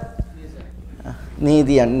പറയാത്ത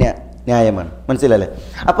നീതിയാണ്, ന്യായമാണ്. മനസ്സിലല്ലേ?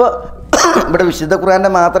 അപ്പോൾ ഇവിടെ വിശുദ്ധ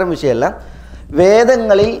ഖുർആൻ്റെ മാത്രം വിഷയമല്ല,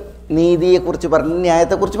 വേദങ്ങളിൽ നീതിയെക്കുറിച്ച് പറഞ്ഞു,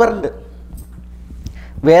 ന്യായത്തെക്കുറിച്ച് പറഞ്ഞിട്ടുണ്ട്.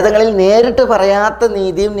 വേദങ്ങളിൽ നേരിട്ട് പറയാത്ത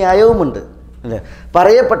നീതിയും ന്യായവുമുണ്ട്, അല്ലേ?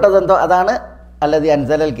 പറയപ്പെട്ടതെന്തോ അതാണ് അല്ലദീ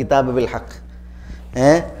അൻസലൽ കിതാബ് ബിൽ ഹഖ്.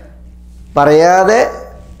 പറയാതെ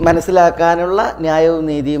മനസ്സിലാക്കാനുള്ള ന്യായവും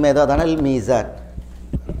നീതിയും ഏതോ അതാണ് അൽ മീസാൻ.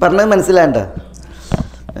 പറഞ്ഞത് മനസ്സിലാണ്ട?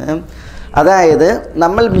 അതായത്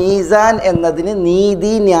നമ്മൾ മീസാൻ എന്നതിന്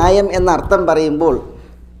നീതി, ന്യായം എന്നർത്ഥം പറയുമ്പോൾ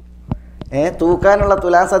തൂക്കാനുള്ള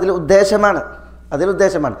തുലാസ്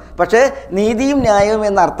അതിലുദ്ദേശമാണ്. പക്ഷേ നീതിയും ന്യായവും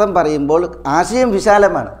എന്നർത്ഥം പറയുമ്പോൾ ആശയം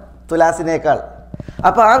വിശാലമാണ് തുലാസിനേക്കാൾ.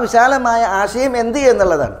 അപ്പോൾ ആ വിശാലമായ ആശയം എന്ത്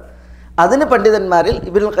എന്നുള്ളതാണ്. അതിന് പണ്ഡിതന്മാരിൽ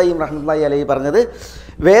ഇബ്നുൽ ഖയ്യിം റഹ്മത്തുള്ളാഹി അലൈഹി പറഞ്ഞത്,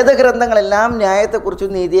 വേദഗ്രന്ഥങ്ങളെല്ലാം ന്യായത്തെക്കുറിച്ചും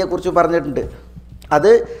നീതിയെക്കുറിച്ചും പറഞ്ഞിട്ടുണ്ട്.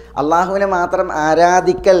 അത് അള്ളാഹുവിനെ മാത്രം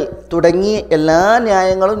ആരാധിക്കൽ തുടങ്ങി എല്ലാ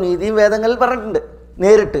ന്യായങ്ങളും നീതിയും വേദങ്ങളിൽ പറഞ്ഞിട്ടുണ്ട്.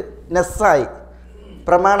 നേരിട്ട് നസ്സായി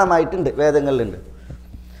പ്രമാണമായിട്ടുണ്ട്, വേദങ്ങളിലുണ്ട്.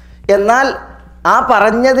 എന്നാൽ ആ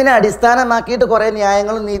പറഞ്ഞതിനെ അടിസ്ഥാനമാക്കിയിട്ട് കുറേ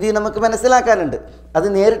ന്യായങ്ങളും നീതിയും നമുക്ക് മനസ്സിലാക്കാനുണ്ട്. അത്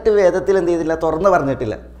നേരിട്ട് വേദത്തിൽ എന്ത് ചെയ്തില്ല? തുറന്ന്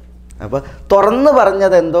പറഞ്ഞിട്ടില്ല. അപ്പോൾ തുറന്ന്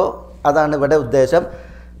പറഞ്ഞതെന്തോ അതാണ് ഇവിടെ ഉദ്ദേശം.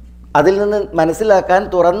 അതിൽ നിന്ന് മനസ്സിലാക്കാൻ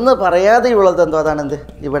തുറന്ന് പറയാതെയുള്ളതെന്തോ അതാണെന്ത്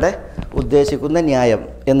ഇവിടെ ഉദ്ദേശിക്കുന്ന ന്യായം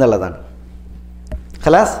എന്നുള്ളതാണ്.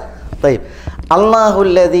 ഖലാസ് തയ്യിബ്.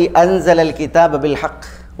 അല്ലാഹുല്ലദീ അൻസലൽ കിതാബ ബിൽ ഹഖ്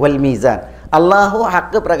വൽ മീസാൻ. അള്ളാഹു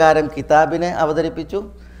ഹക്ക് പ്രകാരം കിതാബിനെ അവതരിപ്പിച്ചു,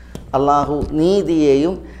 അള്ളാഹു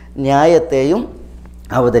നീതിയെയും ന്യായത്തെയും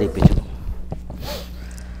അവതരിപ്പിച്ചു.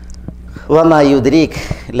 വമാ യുദ്രീക്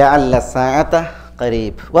ലഅല്ല സഅത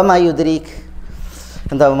ഖരീബ്. വമാ യുദ്രീക്,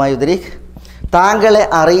 എന്താ വമാ യുദ്രീക്? താങ്കളെ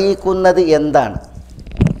അറിയിക്കുന്നത് എന്താണ്?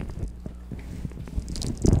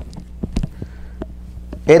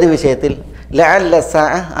 ഏത് വിഷയത്തിൽ? ലഅല്ല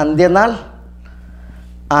സഅ, അന്ത്യനാൾ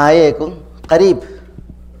ആയേക്കും. ഖരീബ്,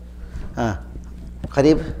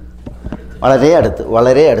 ഖരീബ് വളരെ അടുത്ത്,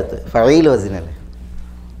 വളരെ അടുത്ത്. ഫഈൽ വസിനല്ലേ,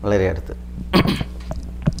 വളരെ അടുത്ത്.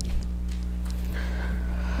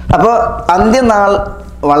 അപ്പോൾ അന്ത്യനാൾ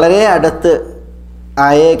വളരെ അടുത്ത്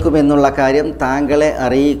ആയേക്കുമെന്നുള്ള കാര്യം താങ്കളെ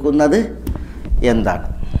അറിയിക്കുന്നത് എന്താണ്?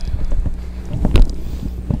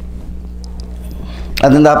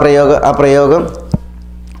 അതെന്താ ആ പ്രയോഗം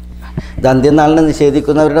ഇത് അന്ത്യനാളിനെ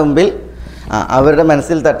നിഷേധിക്കുന്നവരുടെ മുമ്പിൽ അവരുടെ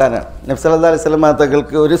മനസ്സിൽ തട്ടാനാണ്. നബി സല്ലല്ലാഹു അലൈഹി വസല്ലം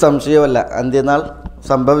തങ്ങൾക്ക് ഒരു സംശയമല്ല അന്ത്യനാൾ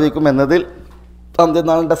സംഭവിക്കുമെന്നതിൽ,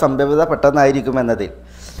 അന്ത്യനാളിൻ്റെ സംഭവ്യത പെട്ടെന്നായിരിക്കുമെന്നതിൽ.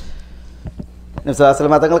 നബി സല്ലല്ലാഹു അലൈഹി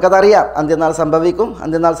വസല്ലം തങ്ങൾക്ക് അതറിയാം, അന്ത്യനാൾ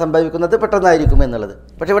സംഭവിക്കുന്നത് പെട്ടെന്നായിരിക്കും എന്നുള്ളത്.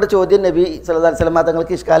 പക്ഷേ ഇവിടെ ചോദ്യം നബി സല്ലല്ലാഹു അലൈഹി വസല്ലം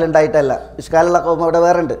തങ്ങൾക്ക് ഇഷ്കാലുണ്ടായിട്ടല്ല, ഇഷ്കാലുള്ള കൗമ ഇവിടെ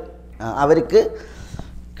വേറെ ഉണ്ട്, അവർക്ക്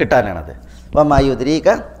കിട്ടാനാണത്. വമാ യുദ്രീക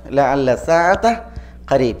ലഅല്ല സഅത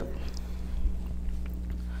ഖരീബ്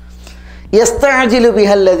യസ്തഅജിലു ബിഹ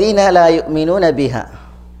അല്ലദീന ലാ യുഅ്മിനൂന ബിഹ.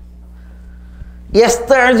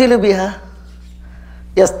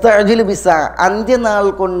 യസ്തഅജിലു ബിസ്സഅ, അന്ത്യനാൾ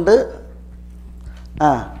കൊണ്ട്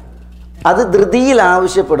അത് ധൃതിയിൽ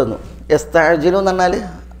ആവശ്യപ്പെടുന്നു. യസ്തഅജിലു എന്ന് പറഞ്ഞാൽ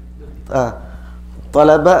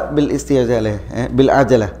ത്വലബ ബിൽ ഇസ്തിഅജാല, ബിൽ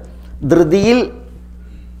അജല, ധൃതിയിൽ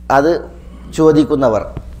അത് ചോദിക്കുന്നവർ,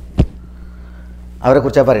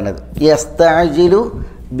 അവരെക്കുറിച്ചാണ് പറയുന്നത്. യസ്തഅജിലു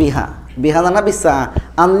ബിഹ എന്ന് പറഞ്ഞാൽ ബിസ്സ,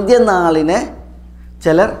 അന്ത്യനാളിനെ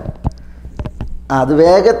ചിലർ അത്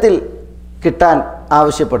വേഗത്തിൽ കിട്ടാൻ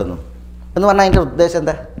ആവശ്യപ്പെടുന്നു എന്ന് പറഞ്ഞാൽ അതിൻ്റെ ഉദ്ദേശം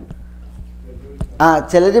എന്താ?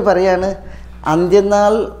 ചിലർ പറയാണ്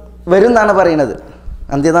അന്ത്യനാൾ വരും എന്നാണ് പറയുന്നത്,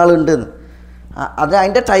 അന്ത്യനാൾ ഉണ്ടെന്ന്. അത്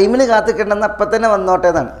അതിൻ്റെ ടൈമിന് കാത്തിക്കണ്ടെന്ന് അപ്പം തന്നെ വന്നോട്ടെ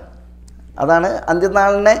എന്നാണ്. അതാണ്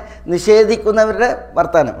അന്ത്യനാളിനെ നിഷേധിക്കുന്നവരുടെ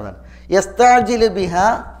വർത്താനം. അതാണ് യസ്തഅജിലു ബിഹ,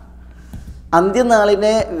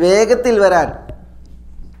 അന്ത്യനാളിനെ വേഗത്തിൽ വരാൻ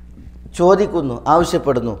ചോദിക്കുന്നു,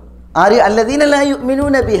 ആവശ്യപ്പെടുന്നു. ആര്? അല്ലദീന ലാ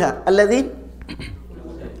യുഅ്മിനൂന ബിഹ, അല്ലദീൻ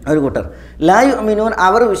ഒരു കൂട്ടർ, ലാ യുഅ്മിനൂൻ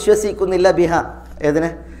അവർ വിശ്വസിക്കുന്നില്ല, ബിഹ ഏതിനെ?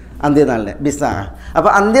 അന്ത്യനാളിനെ, ബിസ്സ.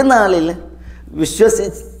 അപ്പോൾ അന്ത്യനാളിൽ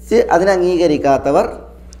വിശ്വസിച്ച് അതിനെ അംഗീകരിക്കാത്തവർ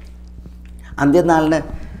അന്ത്യനാളിനെ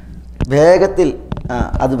വേഗത്തിൽ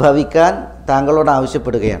അത് ഭവിക്കാൻ താങ്കളോട്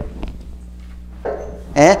ആവശ്യപ്പെടുകയാണ്.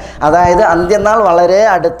 അതായത് അന്ത്യനാൾ വളരെ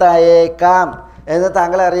അടുത്തായേക്കാം എന്ന്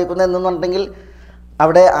താങ്കളെ അറിയിക്കുന്നു എന്നുണ്ടെങ്കിൽ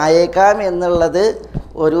അവിടെ ആയേക്കാം എന്നുള്ളത്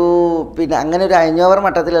ഒരു അങ്ങനെ ഒരു അഞ്ഞോവർ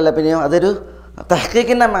മട്ടത്തിലല്ല, പിന്നെയോ അതൊരു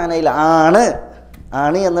തഹ്ഖീഖിൻ്റെ മാനയിൽ ആണ്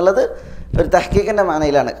എന്നുള്ളത് ഒരു തഹ്ഖീഖിൻ്റെ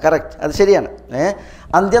മാനയിലാണ്. കറക്റ്റ്, അത് ശരിയാണ്.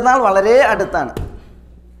 അന്ത്യനാൾ വളരെ അടുത്താണ്,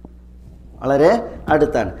 വളരെ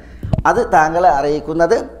അടുത്താണ്. അത് താങ്കളെ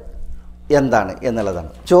അറിയിക്കുന്നത് എന്താണ് എന്നുള്ളതാണ്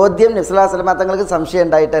ചോദ്യം. നബി സല്ലല്ലാഹു അലൈഹി വസല്ലം തങ്ങൾക്ക് സംശയം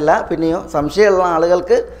ഉണ്ടായിട്ടല്ല, പിന്നെയോ സംശയമുള്ള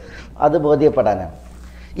ആളുകൾക്ക് അത് ബോധ്യപ്പെടാനാണ്.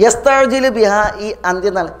 യസ്തഅജിലു ബിഹ, ഈ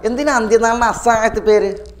അന്ത്യനാൾ. എന്തിനാ അന്ത്യനാളിന് അസ്സാഅത്ത്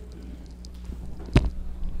പേര്?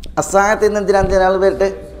 അസ്സാഅത്ത് എന്ന് എന്തിനാ അന്ത്യനാൾ പേരിട്ട്?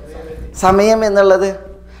 സമയം എന്നുള്ളത്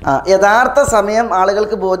യഥാർത്ഥ സമയം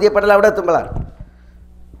ആളുകൾക്ക് ബോധ്യപ്പെടൽ അവിടെ എത്തുമ്പോഴാണ്.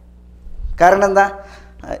 കാരണം എന്താ?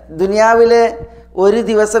 ദുനിയാവിലെ ഒരു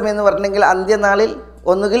ദിവസം എന്ന് പറഞ്ഞെങ്കിൽ അന്ത്യനാളിൽ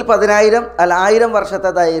ഒന്നുകിൽ 10,000 അല്ല 1000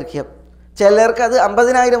 വർഷത്തെ ദൈർഘ്യം, ചിലർക്ക് അത്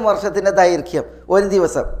 50,000 വർഷത്തിൻ്റെ ദൈർഘ്യം ഒരു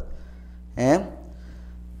ദിവസം.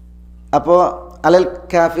 അപ്പോൾ അലൽ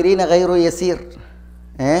കാഫിരീന ഗൈറു യസീർ,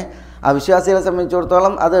 അവിശ്വാസികളെ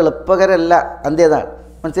സംബന്ധിച്ചിടത്തോളം അത് എളുപ്പകരല്ല അന്ത്യനാൾ.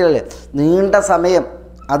 മനസ്സിലല്ലേ? നീണ്ട സമയം,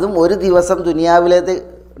 അതും ഒരു ദിവസം ദുനിയാവിലേത്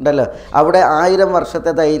ഉണ്ടല്ലോ, അവിടെ 1000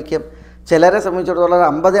 വർഷത്തെ ദൈർഘ്യം, ചിലരെ സംബന്ധിച്ചിടത്തോളം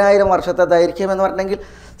 50,000 വർഷത്തെ ദൈർഘ്യം എന്ന് പറഞ്ഞെങ്കിൽ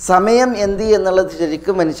സമയം എന്ത് എന്നുള്ളത്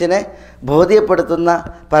ശരിക്കും മനുഷ്യനെ ബോധ്യപ്പെടുത്തുന്ന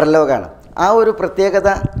പരലോകമാണ്. ആ ഒരു പ്രത്യേകത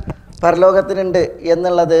പരലോകത്തിനുണ്ട്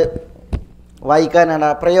എന്നുള്ളത് വായിക്കാനാണ്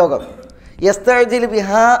ആ പ്രയോഗം. യസ്തഅജിലു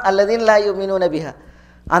ബിഹ അല്ലദീന ലാ യുഅ്മിനൂന ബിഹ,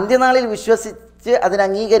 അന്ത്യനാളിൽ വിശ്വസിച്ച് അതിനെ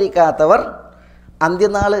അംഗീകരിക്കാത്തവർ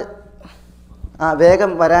അന്ത്യനാൾ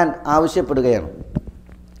വേഗം വരാൻ ആവശ്യപ്പെടുകയാണ്.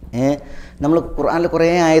 നമ്മൾ ഖുർആനിൽ കുറേ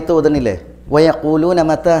ആയത്ത് ഓതുന്നില്ലേ? വയഖൂലൂന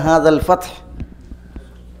മതാ ഹാദൽ ഫത്ഹ്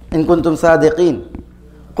ഇൻ കുൻതും സാദിഖീൻ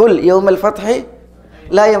ഖുൽ യൗമൽ ഫത്ഹി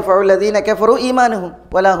ലാ യൻഫഉ അല്ലദീന കഫറു ഈമാനുഹും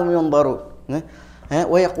വലാ ഹും യുൻദറൂൻ.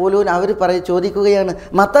 വയഖൂലൂൻ, അവർ ചോദിക്കുകയാണ്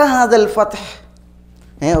മതാ ഹാദൽ ഫത്ഹ്,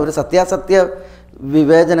 ഒരു സത്യാസത്യ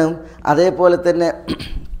വിവേചനവും അതേപോലെ തന്നെ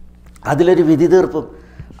അതിലൊരു വിധി തീർപ്പും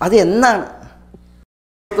അത് എന്നാണ്?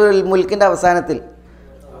 മുൽക്കിൻ്റെ അവസാനത്തിൽ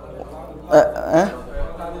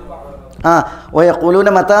വയഖൂലൂന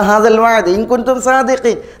മതാ ഹാദൽ വഅദ് ഇൻ കുൻതും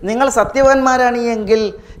സാദിഖീൻ, നിങ്ങൾ സത്യവാന്മാരാണ് എങ്കിൽ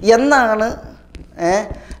എന്നാണ്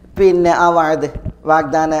ആ വഅദ്,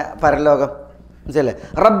 വാഗ്ദാന പരലോകം? മനസ്സിലല്ലേ?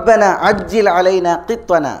 റബ്ബന അജ്ജിൽ അലൈന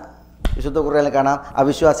ഖിത്വന, വിശുദ്ധ ഖുർആനിൽ കാണാം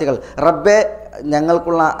അവിശ്വാസികൾ റബ്ബെ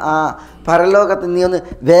ഞങ്ങൾക്കുള്ള ആ പരലോകത്ത് നീ ഒന്ന്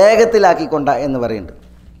വേഗത്തിലാക്കിക്കൊണ്ട എന്ന് പറയുന്നുണ്ട്.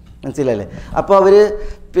 മനസ്സിലല്ലേ? അപ്പോൾ അവർ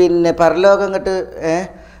പരലോകം കണ്ട്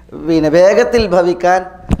വേഗത്തിൽ ഭവിക്കാൻ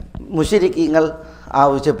മുശ്രിക്കീങ്ങൾ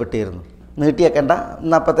ആവശ്യപ്പെട്ടിരുന്നു. നീട്ടിയേക്കണ്ട,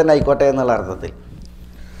 എന്നപ്പം തന്നെ ആയിക്കോട്ടെ എന്നുള്ള അർത്ഥത്തിൽ.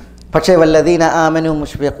 പക്ഷേ വല്ലദീന ആമനു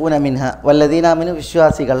മുഷ്ഫിഖൂന മിൻഹ, വല്ലദീന ആമനു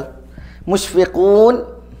വിശ്വാസികൾ, മുഷ്ഫിഖൂൻ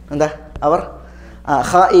എന്താ അവർ,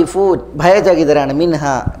 ഖായിഫൂൻ ഭയചകിതരാണ്,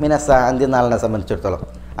 മിനസ അന്ത്യനാളിനെ സംബന്ധിച്ചിടത്തോളം,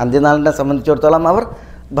 അന്ത്യനാളിനെ സംബന്ധിച്ചിടത്തോളം അവർ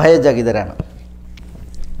ഭയചകിതരാണ്.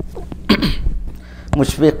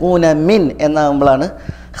 മുഷ്ഫിഖൂന മിൻ എന്നാകുമ്പോഴാണ്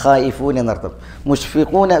ഖായിഫൂൻ എന്നർത്ഥം.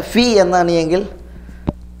 മുഷ്ഫിഖൂന ഫി എന്നാണ് എങ്കിൽ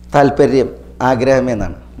താല്പര്യം, ആഗ്രഹം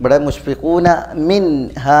എന്നാണ്. ഇവിടെ മുഷ്ഫിഖൂന മിൻ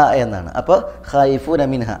ഹ എന്നാണ്. അപ്പോൾ ഖായിഫൂന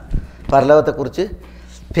മിൻഹ പരലോകത്തെക്കുറിച്ച്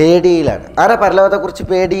പേടിയിലാണ്. ആരാ പരലോകത്തെക്കുറിച്ച്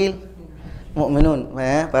പേടിയിൽ? മുഅ്മിനൂൻ.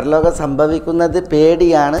 പരലോകം സംഭവിക്കുന്നത്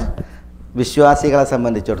പേടിയാണ് വിശ്വാസികളെ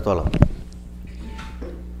സംബന്ധിച്ചിടത്തോളം.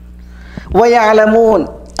 വയഅലമൂൻ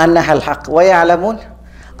അന്നഹൽ ഹഖ്, വയഅലമൂൻ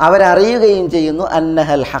അവരറിയുകയും ചെയ്യുന്നു,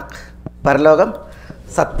 അന്നഹൽ ഹഖ് പരലോകം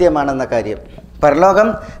സത്യമാണെന്ന കാര്യം, പരലോകം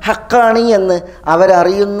ഹക്കാണ് എന്ന്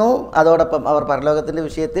അവരറിയുന്നു. അതോടൊപ്പം അവർ പരലോകത്തിൻ്റെ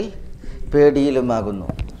വിഷയത്തിൽ പേടിയിലുമാകുന്നു.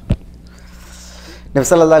 നബി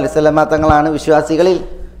സല്ലല്ലാഹു അലൈഹി വസല്ലമ തങ്ങളാണ് വിശ്വാസികളിൽ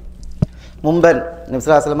മുമ്പൻ. നബി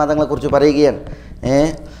സല്ലല്ലാഹു അലൈഹി വസല്ലമ തങ്ങളെക്കുറിച്ച് പറയുകയാണ്,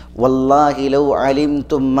 വല്ലാഹി ലൗ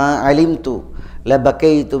അലിംതും മാ അലിംതു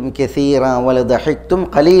ലബകൈതും കസീറ വലദഹിക്തും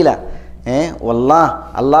ഖലീല. വല്ലാഹ്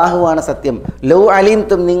അല്ലാഹുവാണ് സത്യം, ലൗ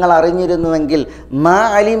അലിംതും നിങ്ങൾ അറിഞ്ഞിരുന്നുവെങ്കിൽ, മാ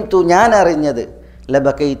അലിംതു ഞാൻ അറിഞ്ഞത്,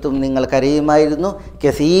 ലബകൈത്തും നിങ്ങൾ കരയുമായിരുന്നു,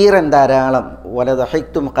 കസീറൻ ധാരാളം,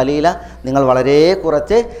 വലദഹിക്തും ഖലീല നിങ്ങൾ വളരെ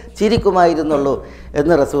കുറച്ച് ചിരിക്കുമായിരുന്നുള്ളൂ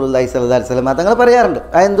എന്ന് റസൂലുള്ളാഹി സ്വല്ലല്ലാഹു അലൈഹി വസല്ലം തങ്ങൾ പറയാറുണ്ട്.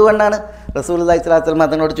 അതെന്തുകൊണ്ടാണ്? റസൂലുള്ളാഹി സ്വല്ലല്ലാഹു അലൈഹി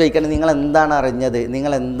വസല്ലം തങ്ങളോട് ചോദിക്കുന്നത്, നിങ്ങൾ എന്താണ് അറിഞ്ഞത്,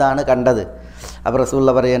 നിങ്ങൾ എന്താണ് കണ്ടത്? അപ്പോൾ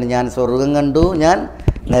റസൂലുള്ള പറയാണ്, ഞാൻ സ്വർഗം കണ്ടു, ഞാൻ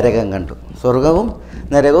നരകം കണ്ടു. സ്വർഗവും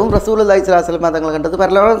നരകവും റസൂലുള്ളാഹി സ്വല്ലല്ലാഹു അലൈഹി വസല്ലം തങ്ങൾ കണ്ടത്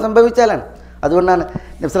പരലോകം സംഭവിച്ചാലാണ്. അതുകൊണ്ടാണ്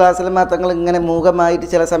നബി സല്ലല്ലാഹു അലൈഹി വസല്ലം തങ്ങൾ ഇങ്ങനെ മൂകമായിട്ട്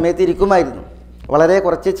ചില സമയത്ത് ഇരിക്കുമായിരുന്നു, വളരെ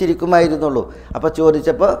കുറച്ച് ചിരിക്കുമായിരുന്നുള്ളൂ. അപ്പോൾ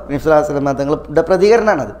ചോദിച്ചപ്പോൾ നബി സല്ലല്ലാഹു അലൈഹി വസല്ലം തങ്ങളുടെ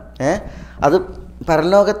പ്രതികരണമാണത്. അത്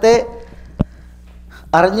പരലോകത്തെ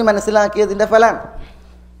അറിഞ്ഞ് മനസ്സിലാക്കിയതിൻ്റെ ഫലമാണ്.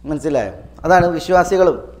 മനസ്സിലായോ? അതാണ്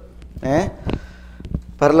വിശ്വാസികളും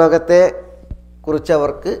പരലോകത്തെ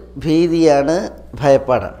കുറിച്ചവർക്ക് ഭീതിയാണ്,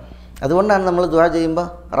 ഭയപ്പാടാണ്. അതുകൊണ്ടാണ് നമ്മൾ ദുആ ചെയ്യുമ്പോൾ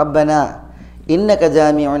റബ്ബന ഇന്നക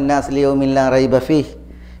ജാമിഉൻ നാസ് ലിയൗമിൻ ലാ റൈബ ഫീഹ്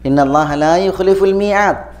ഇന്നല്ലാഹ ലാ യുഖ്ലിഫുൽ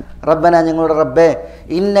മീആദ്. റബ്ബന ഞങ്ങളുടെ റബ്ബേ,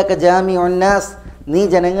 ഇന്നക ജാമിഉൻ നാസ് നീ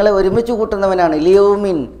ജനങ്ങളെ ഒരുമിച്ച് കൂട്ടുന്നവനാണ്,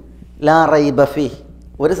 ലിയൗമിൻ ലാ റൈബ ഫീഹ്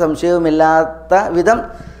ഒരു സംശയവുമില്ലാത്ത വിധം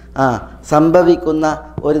സംഭവിക്കുന്ന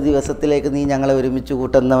ഒരു ദിവസത്തിലേക്ക് നീ ഞങ്ങളെ ഒരുമിച്ച്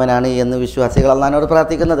കൂട്ടുന്നവനാണ് എന്ന് വിശ്വാസികൾ അല്ലാഹുവിനോട്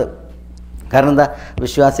പ്രാർത്ഥിക്കുന്നത്. കാരണം എന്താ?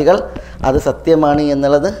 വിശ്വാസികൾ അത് സത്യമാണ്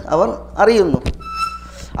എന്നുള്ളത് അവർ അറിയുന്നു.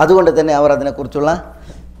 അതുകൊണ്ട് തന്നെ അവർ അതിനെക്കുറിച്ചുള്ള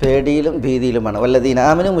പേടിയിലും ഭീതിയിലുമാണ്. വല്ലദീന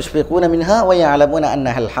ആമനു മുഷ്ഫിഖൂന മിൻഹ വയഅലമൂന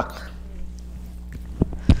അന്നഹൽ ഹഖ്.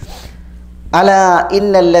 അലാ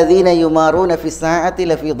ഇന്നല്ലദീന യുമാറൂന ഫിസ്സാഅതി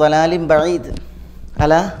ലഫീ ളലാലിൻ ബഈദ്.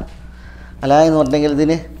 അലാ എന്ന് പറഞ്ഞെങ്കിൽ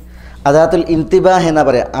ഇതിന് അദാത്തുൽ ഇന്തിബാഹ് എന്നാ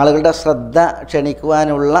പറയുക, ആളുകളുടെ ശ്രദ്ധ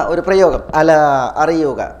ക്ഷണിക്കുവാനുള്ള ഒരു പ്രയോഗം. അലാ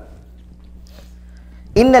അറിയുക,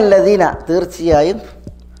 ഇന്നല്ലദീന തീർച്ചയായും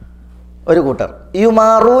ഒരു കൂട്ടർ,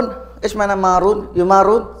 യുമാറൂൻ യഷ്മന മാറൂൻ,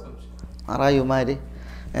 യുമാറൂൻ മാറാ യുമാരി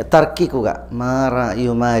തർക്കിക്കുക, മാറാ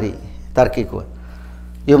യുമാരി തർക്കിക്കുക,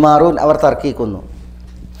 യുമാറൂൻ അവർ തർക്കിക്കുന്നു.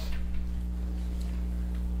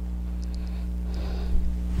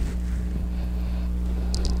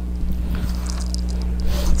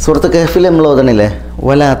 സൂറത്ത് കഹ്ഫിൽ നമ്മൾ ഓതണില്ലേ,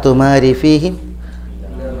 വലാ തുമാരി ഫീഹിം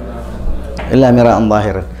ഇല്ലാ മിറാഅൻ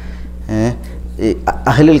ളാഹിറൻ.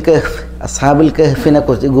 അഹ്ലുൽ കഹ്ഫ് അസ്ഹാബുൽ കഹ്ഫിനെ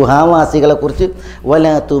കുറിച്ച്, ഗുഹാവാസികളെ കുറിച്ച്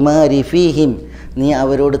വലാ തുമാരി ഫീഹിം നീ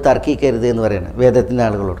അവരോട് തർക്കിക്കരുത് എന്ന് പറയുന്നത്, വേദത്തിൻ്റെ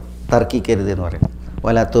ആളുകളോട് തർക്കിക്കരുത് എന്ന് പറയുന്നത്.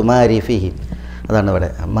 വലാ തുമാരി ഫീഹിം അതാണ് ഇവിടെ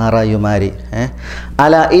മാറാ യുമാരി.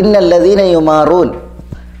 അല ഇന്നല്ലദീന യുമാറൂൻ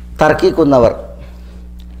തർക്കിക്കുന്നവർ,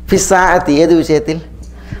 ഫിസ്സാഅത്തി ഏത് വിഷയത്തിൽ?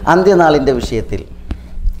 അന്ത്യനാളിൻ്റെ വിഷയത്തിൽ.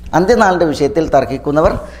 അന്ത്യനാളിൻ്റെ വിഷയത്തിൽ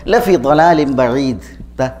തർക്കിക്കുന്നവർ ലഫി ളലാലിൻ ബഈദ്,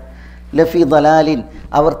 ലഫി ളലാലിൻ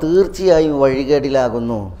അവർ തീർച്ചയായും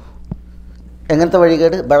വഴികേടിലാകുന്നു. എങ്ങനത്തെ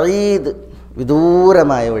വഴികേട്? ബഈദ്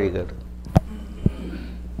വിദൂരമായ വഴികേട്,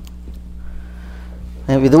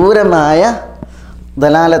 വിദൂരമായ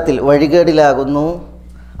ദലാലത്തിൽ വഴികേടിലാകുന്നു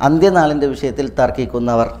അന്ത്യനാളിൻ്റെ വിഷയത്തിൽ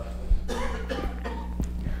തർക്കിക്കുന്നവർ.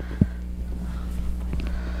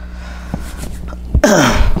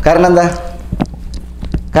 കാരണം എന്താ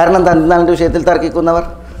അന്ത്യനാളിൻ്റെ വിഷയത്തിൽ തർക്കിക്കുന്നവർ?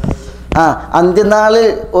 അന്ത്യനാൾ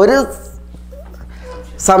ഒരു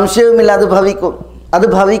സംശയവുമില്ല അത് ഭവിക്കും, അത്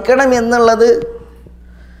ഭവിക്കണം എന്നുള്ളത്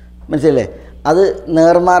മനസ്സിലല്ലേ? അത്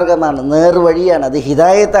നേർമാർഗമാണ്, നേർവഴിയാണ്, അത്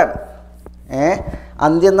ഹിദായത്താണ്.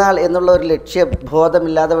 അന്ത്യനാൾ എന്നുള്ള ഒരു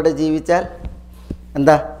ലക്ഷ്യബോധമില്ലാതെ ഇവിടെ ജീവിച്ചാൽ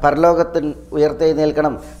എന്താ? പരലോകത്തിൽ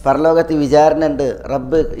ഉയർത്തെഴുന്നേൽക്കണം, പരലോകത്തിൽ വിചാരണ ഉണ്ട്,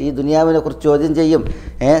 റബ്ബ് ഈ ദുനിയാവിനെ കുറിച്ച് ചോദ്യം ചെയ്യും,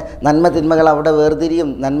 നന്മ തിന്മകൾ അവിടെ വേർതിരിയും,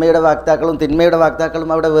 നന്മയുടെ വാക്താക്കളും തിന്മയുടെ വാക്താക്കളും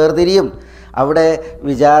അവിടെ വേർതിരിയും, അവിടെ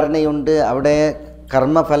വിചാരണയുണ്ട്, അവിടെ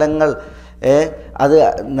കർമ്മഫലങ്ങൾ അത്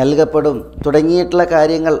നൽകപ്പെടും തുടങ്ങിയിട്ടുള്ള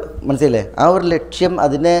കാര്യങ്ങൾ മനസ്സിലെ ആ ഒരു ലക്ഷ്യം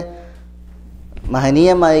അതിനെ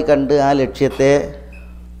മഹനീയമായി കണ്ട് ആ ലക്ഷ്യത്തെ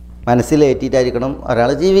മനസ്സിലേറ്റിട്ടായിരിക്കണം ഒരാൾ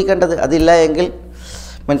ജീവിക്കേണ്ടത്. അതില്ല എങ്കിൽ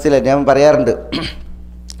മനസ്സിലായി. ഞാൻ പറയാറുണ്ട്,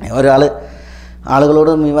 ഒരാൾ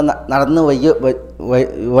ആളുകളോട് ഇവൻ നടന്ന്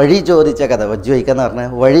വഴി ചോദിച്ച കഥ, വജ്ജു വയ്ക്കാന്ന്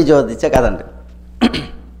പറഞ്ഞാൽ വഴി ചോദിച്ച കഥ ഉണ്ട്.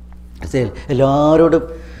 ശരി, എല്ലാവരോടും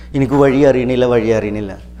എനിക്ക് വഴി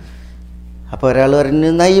അറിയണില്ല. അപ്പോൾ ഒരാൾ പറഞ്ഞു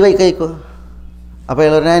എന്നാ ഈ വൈക്ക് അയക്കോ. അപ്പോൾ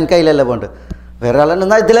അയാൾ പറഞ്ഞാൽ എനിക്ക് അതിലല്ല പോകേണ്ടത്. വേറെ ആൾ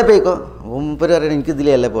എന്നാൽ ഇതിലേ പോയിക്കോ. മുമ്പര് പറയണം എനിക്ക്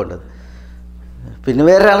ഇതിലല്ല പോകേണ്ടത്. പിന്നെ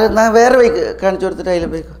വേറെ ആൾ എന്നാൽ വേറെ വൈക്ക് കാണിച്ചു കൊടുത്തിട്ട് അതിലെ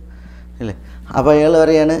പോയിക്കോ അല്ലേ. അപ്പോൾ അയാൾ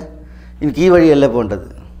പറയാണ് എനിക്ക് ഈ വഴിയല്ല പോകേണ്ടത്.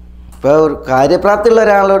 ഇപ്പോൾ ഒരു കാര്യപ്രാപ്തിയുള്ള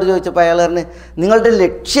ഒരാളോട് ചോദിച്ചപ്പോൾ അയാൾ പറഞ്ഞ് നിങ്ങളുടെ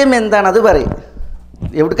ലക്ഷ്യം എന്താണ് അത് പറയും,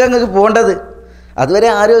 എവിടേക്കാണ് നിങ്ങൾക്ക് പോകേണ്ടത്. അതുവരെ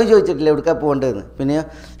ആരും ചോദിച്ചിട്ടില്ല എവിടേക്കാണ് പോകേണ്ടതെന്ന്. പിന്നെ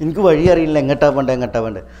എനിക്ക് വഴി അറിയില്ല, എങ്ങോട്ടാണ്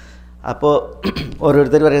വേണ്ടത്. അപ്പോൾ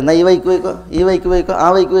ഓരോരുത്തർ പറയും എന്നാൽ ഈ വഴിക്ക് പോയിക്കോ ആ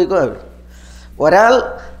വഴിക്ക് പോയിക്കോ. ഒരാൾ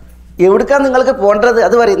എവിടേക്കാണ് നിങ്ങൾക്ക് പോകേണ്ടത്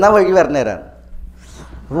അത് പറയും, എന്നാൽ വഴി പറഞ്ഞുതരാണ്.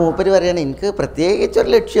 അപ്പോൾ മൂപ്പര് പറയുകയാണ് എനിക്ക് പ്രത്യേകിച്ചൊരു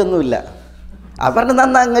ലക്ഷ്യമൊന്നുമില്ല. ആ പറഞ്ഞ്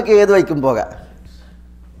നന്നാ നിങ്ങൾക്ക് ഏത് വഴിക്കും പോകാം,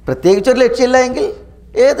 പ്രത്യേകിച്ചൊരു ലക്ഷ്യമില്ല എങ്കിൽ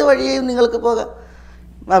ഏത് വഴിയെയും നിങ്ങൾക്ക് പോകാം.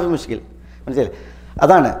 മാഫി മുഷ്കിൽ. മനസ്സിലായി?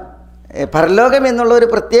 അതാണ് പരലോകം എന്നുള്ള ഒരു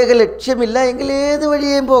പ്രത്യേക ലക്ഷ്യമില്ല എങ്കിൽ ഏത്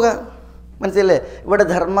വഴിയേയും പോകാം. മനസ്സിലല്ലേ? ഇവിടെ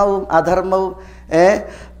ധർമ്മവും അധർമ്മവും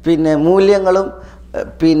പിന്നെ മൂല്യങ്ങളും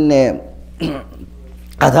പിന്നെ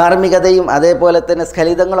അധാർമികതയും അതേപോലെ തന്നെ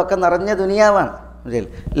സ്ഖലിതങ്ങളൊക്കെ നിറഞ്ഞ ദുനിയാവാണ്.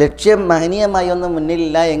 ലക്ഷ്യം മഹനീയമായി ഒന്നും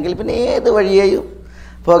മുന്നിലില്ല എങ്കിൽ പിന്നെ ഏത് വഴിയേയും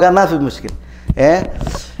പോകാം. മാഫി മുഷ്കിൽ.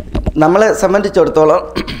 നമ്മളെ സംബന്ധിച്ചിടത്തോളം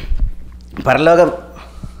പരലോകം,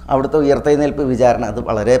 അവിടുത്തെ ഉയർത്തെഴുന്നേൽപ്പ്, വിചാരണ അത്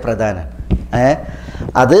വളരെ പ്രധാനമാണ്.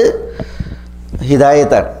 അത്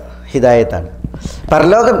ഹിദായത്താണ്.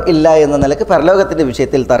 പരലോകം ഇല്ല എന്ന നിലക്ക് പരലോകത്തിൻ്റെ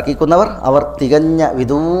വിഷയത്തിൽ തർക്കിക്കുന്നവർ അവർ തികഞ്ഞ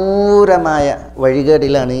വിദൂരമായ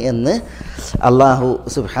വഴികേടിലാണ് എന്ന് അള്ളാഹു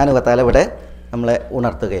സുബ്ഹാനഹു വ തആല ഇവിടെ നമ്മളെ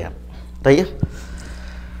ഉണർത്തുകയാണ്.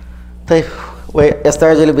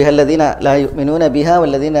 യസ്തഅജിലു ബിഹാ അല്ലദീന ലാ യുഅ്മിനൂന ബിഹാ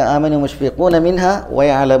വല്ലദീന ആമനൂ മുശ്ഫിഖൂന മിൻഹാ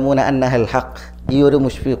വയഅലമൂന അന്നഹൽ ഹഖ്. ഈ ഒരു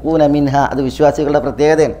മുശ്ഫിഖൂന മിൻഹ അത് വിശ്വാസികളുടെ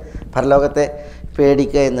പ്രത്യേകതയാണ്, പരലോകത്തെ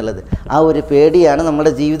പേടിക്കുക എന്നുള്ളത്. ആ ഒരു പേടിയാണ്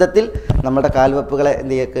നമ്മുടെ ജീവിതത്തിൽ നമ്മുടെ കാൽവെപ്പുകളെ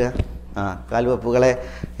എന്ത് ചെയ്യുക, കാൽവെപ്പുകളെ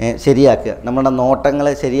ശരിയാക്കുക, നമ്മുടെ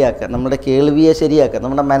നോട്ടങ്ങളെ ശരിയാക്കുക, നമ്മുടെ കേൾവിയെ ശരിയാക്കുക,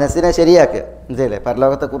 നമ്മുടെ മനസ്സിനെ ശരിയാക്കുക. മനസ്സിലല്ലേ?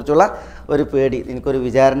 പരലോകത്തെക്കുറിച്ചുള്ള ഒരു പേടി. എനിക്കൊരു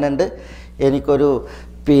വിചാരണ ഉണ്ട്, എനിക്കൊരു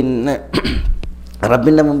പിന്നെ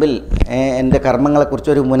റബ്ബിൻ്റെ മുമ്പിൽ എൻ്റെ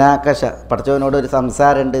കർമ്മങ്ങളെക്കുറിച്ചൊരു മുനാക്കശ, പഠിച്ചവനോടൊരു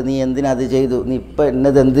സംസാരമുണ്ട്. നീ എന്തിനത് ചെയ്തു, നീ ഇപ്പം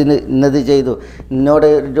ഇന്നത് ചെയ്തു,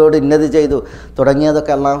 എന്നോട് ഇന്നത് ചെയ്തു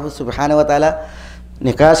തുടങ്ങിയതൊക്കെ അല്ലാഹു സുബ്ഹാനഹു വ തആല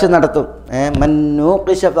നികാശ് നടത്തും.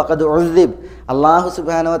 മന്നൂഖിശ ഫഖദ് ഉദ്ദിബ്. അല്ലാഹു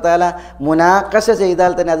സുബ്ഹാനഹു വ തആല മുനാക്കശ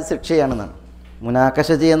ചെയ്താൽ തന്നെ അത് ശിക്ഷയാണെന്നാണ്. മുനാക്കശ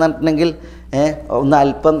ചെയ്യുന്നുണ്ടെങ്കിൽ ഒന്ന്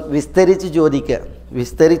അല്പം വിസ്തരിച്ച്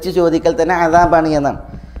ചോദിക്കൽ തന്നെ അദാബാണ് എന്നാണ്.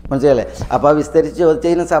 മനസ്സിലല്ലേ? അപ്പോൾ ആ വിസ്തരിച്ച്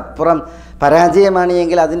ചോദിച്ചതിന് അപ്പുറം പരാജയമാണ്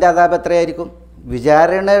എങ്കിൽ അതിൻ്റെ അദാബ് എത്രയായിരിക്കും?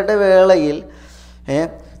 വിചാരണയുടെ വേളയിൽ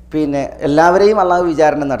പിന്നെ എല്ലാവരെയും അള്ളാഹു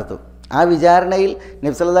വിചാരണ നടത്തും. ആ വിചാരണയിൽ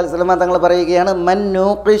നബി സല്ലല്ലാഹു അലൈഹി വസല്ലം തങ്ങൾ പറയുകയാണ് മൻ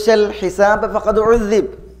നൂഖിശൽ ഹിസാബ ഫഖദ്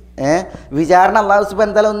ഉദ്ദിബ്. വിചാരണ അള്ളാഹു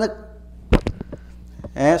സുബ്ഹാനഹു വ തആല ഒന്ന്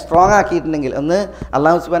സ്ട്രോങ് ആക്കിയിട്ടുണ്ടെങ്കിൽ, ഒന്ന്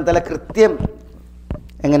അള്ളാഹു സുബ്ഹാനഹു വ തആല കൃത്യം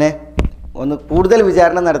എങ്ങനെ ഒന്ന് കൂടുതൽ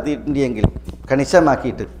വിചാരണ നടത്തിയിട്ടുണ്ടെങ്കിൽ,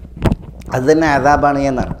 കണിശമാക്കിയിട്ട്, അത് തന്നെ അദാബാണ്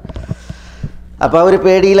എന്നാണ്. അപ്പോൾ ആ ഒരു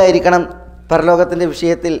പേടിയിലായിരിക്കണം പരലോകത്തിൻ്റെ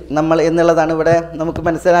വിഷയത്തിൽ നമ്മൾ എന്നുള്ളതാണ് ഇവിടെ നമുക്ക്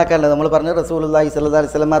മനസ്സിലാക്കാനുള്ളത്. നമ്മൾ പറഞ്ഞു റസൂലുള്ളാഹി സ്വല്ലല്ലാഹു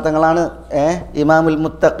അലൈഹി വസല്ലം തങ്ങളാണ് ഇമാമുൽ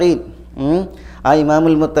മുത്തഖീൻ. ആ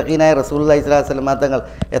ഇമാമുൽ മുത്തഖീനായ റസൂലുള്ളാഹി സ്വല്ലല്ലാഹു അലൈഹി വസല്ലം തങ്ങൾ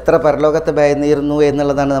എത്ര പരലോകത്തെ ഭയന്നിരുന്നു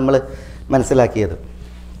എന്നുള്ളതാണ് നമ്മൾ മനസ്സിലാക്കിയത്.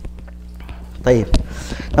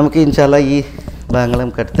 നമുക്ക് ഇൻഷാ അല്ലാഹ് ഈ ഭാഗങ്ങൾ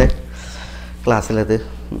നമുക്ക് അടുത്ത ക്ലാസ്സിലത്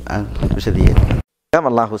വിശദീകരിക്കാം.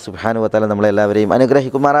 അല്ലാഹു സുബ്ഹാനഹു വ തആല നമ്മളെല്ലാവരെയും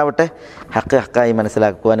അനുഗ്രഹിക്കുമാറാവട്ടെ. ഹക്ക് ഹക്കായി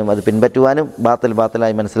മനസ്സിലാക്കുവാനും അത് പിൻപറ്റുവാനും ബാത്തിൽ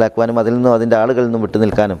ബാത്തിലായി മനസ്സിലാക്കുവാനും അതിൽ നിന്നും അതിൻ്റെ ആളുകളിൽ നിന്നും വിട്ടു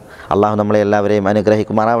നിൽക്കാനും അള്ളാഹു നമ്മളെ എല്ലാവരെയും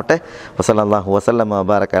അനുഗ്രഹിക്കുമാറാവട്ടെ. വസല്ലല്ലാഹു വസല്ലമ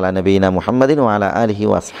വബാറക അലാ നബീന മുഹമ്മദിൻ വഅലാ ആലിഹി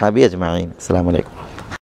വഅസ്ഹാബിഹി അജ്മഈൻ. അസ്സലാമു അലൈക്കും.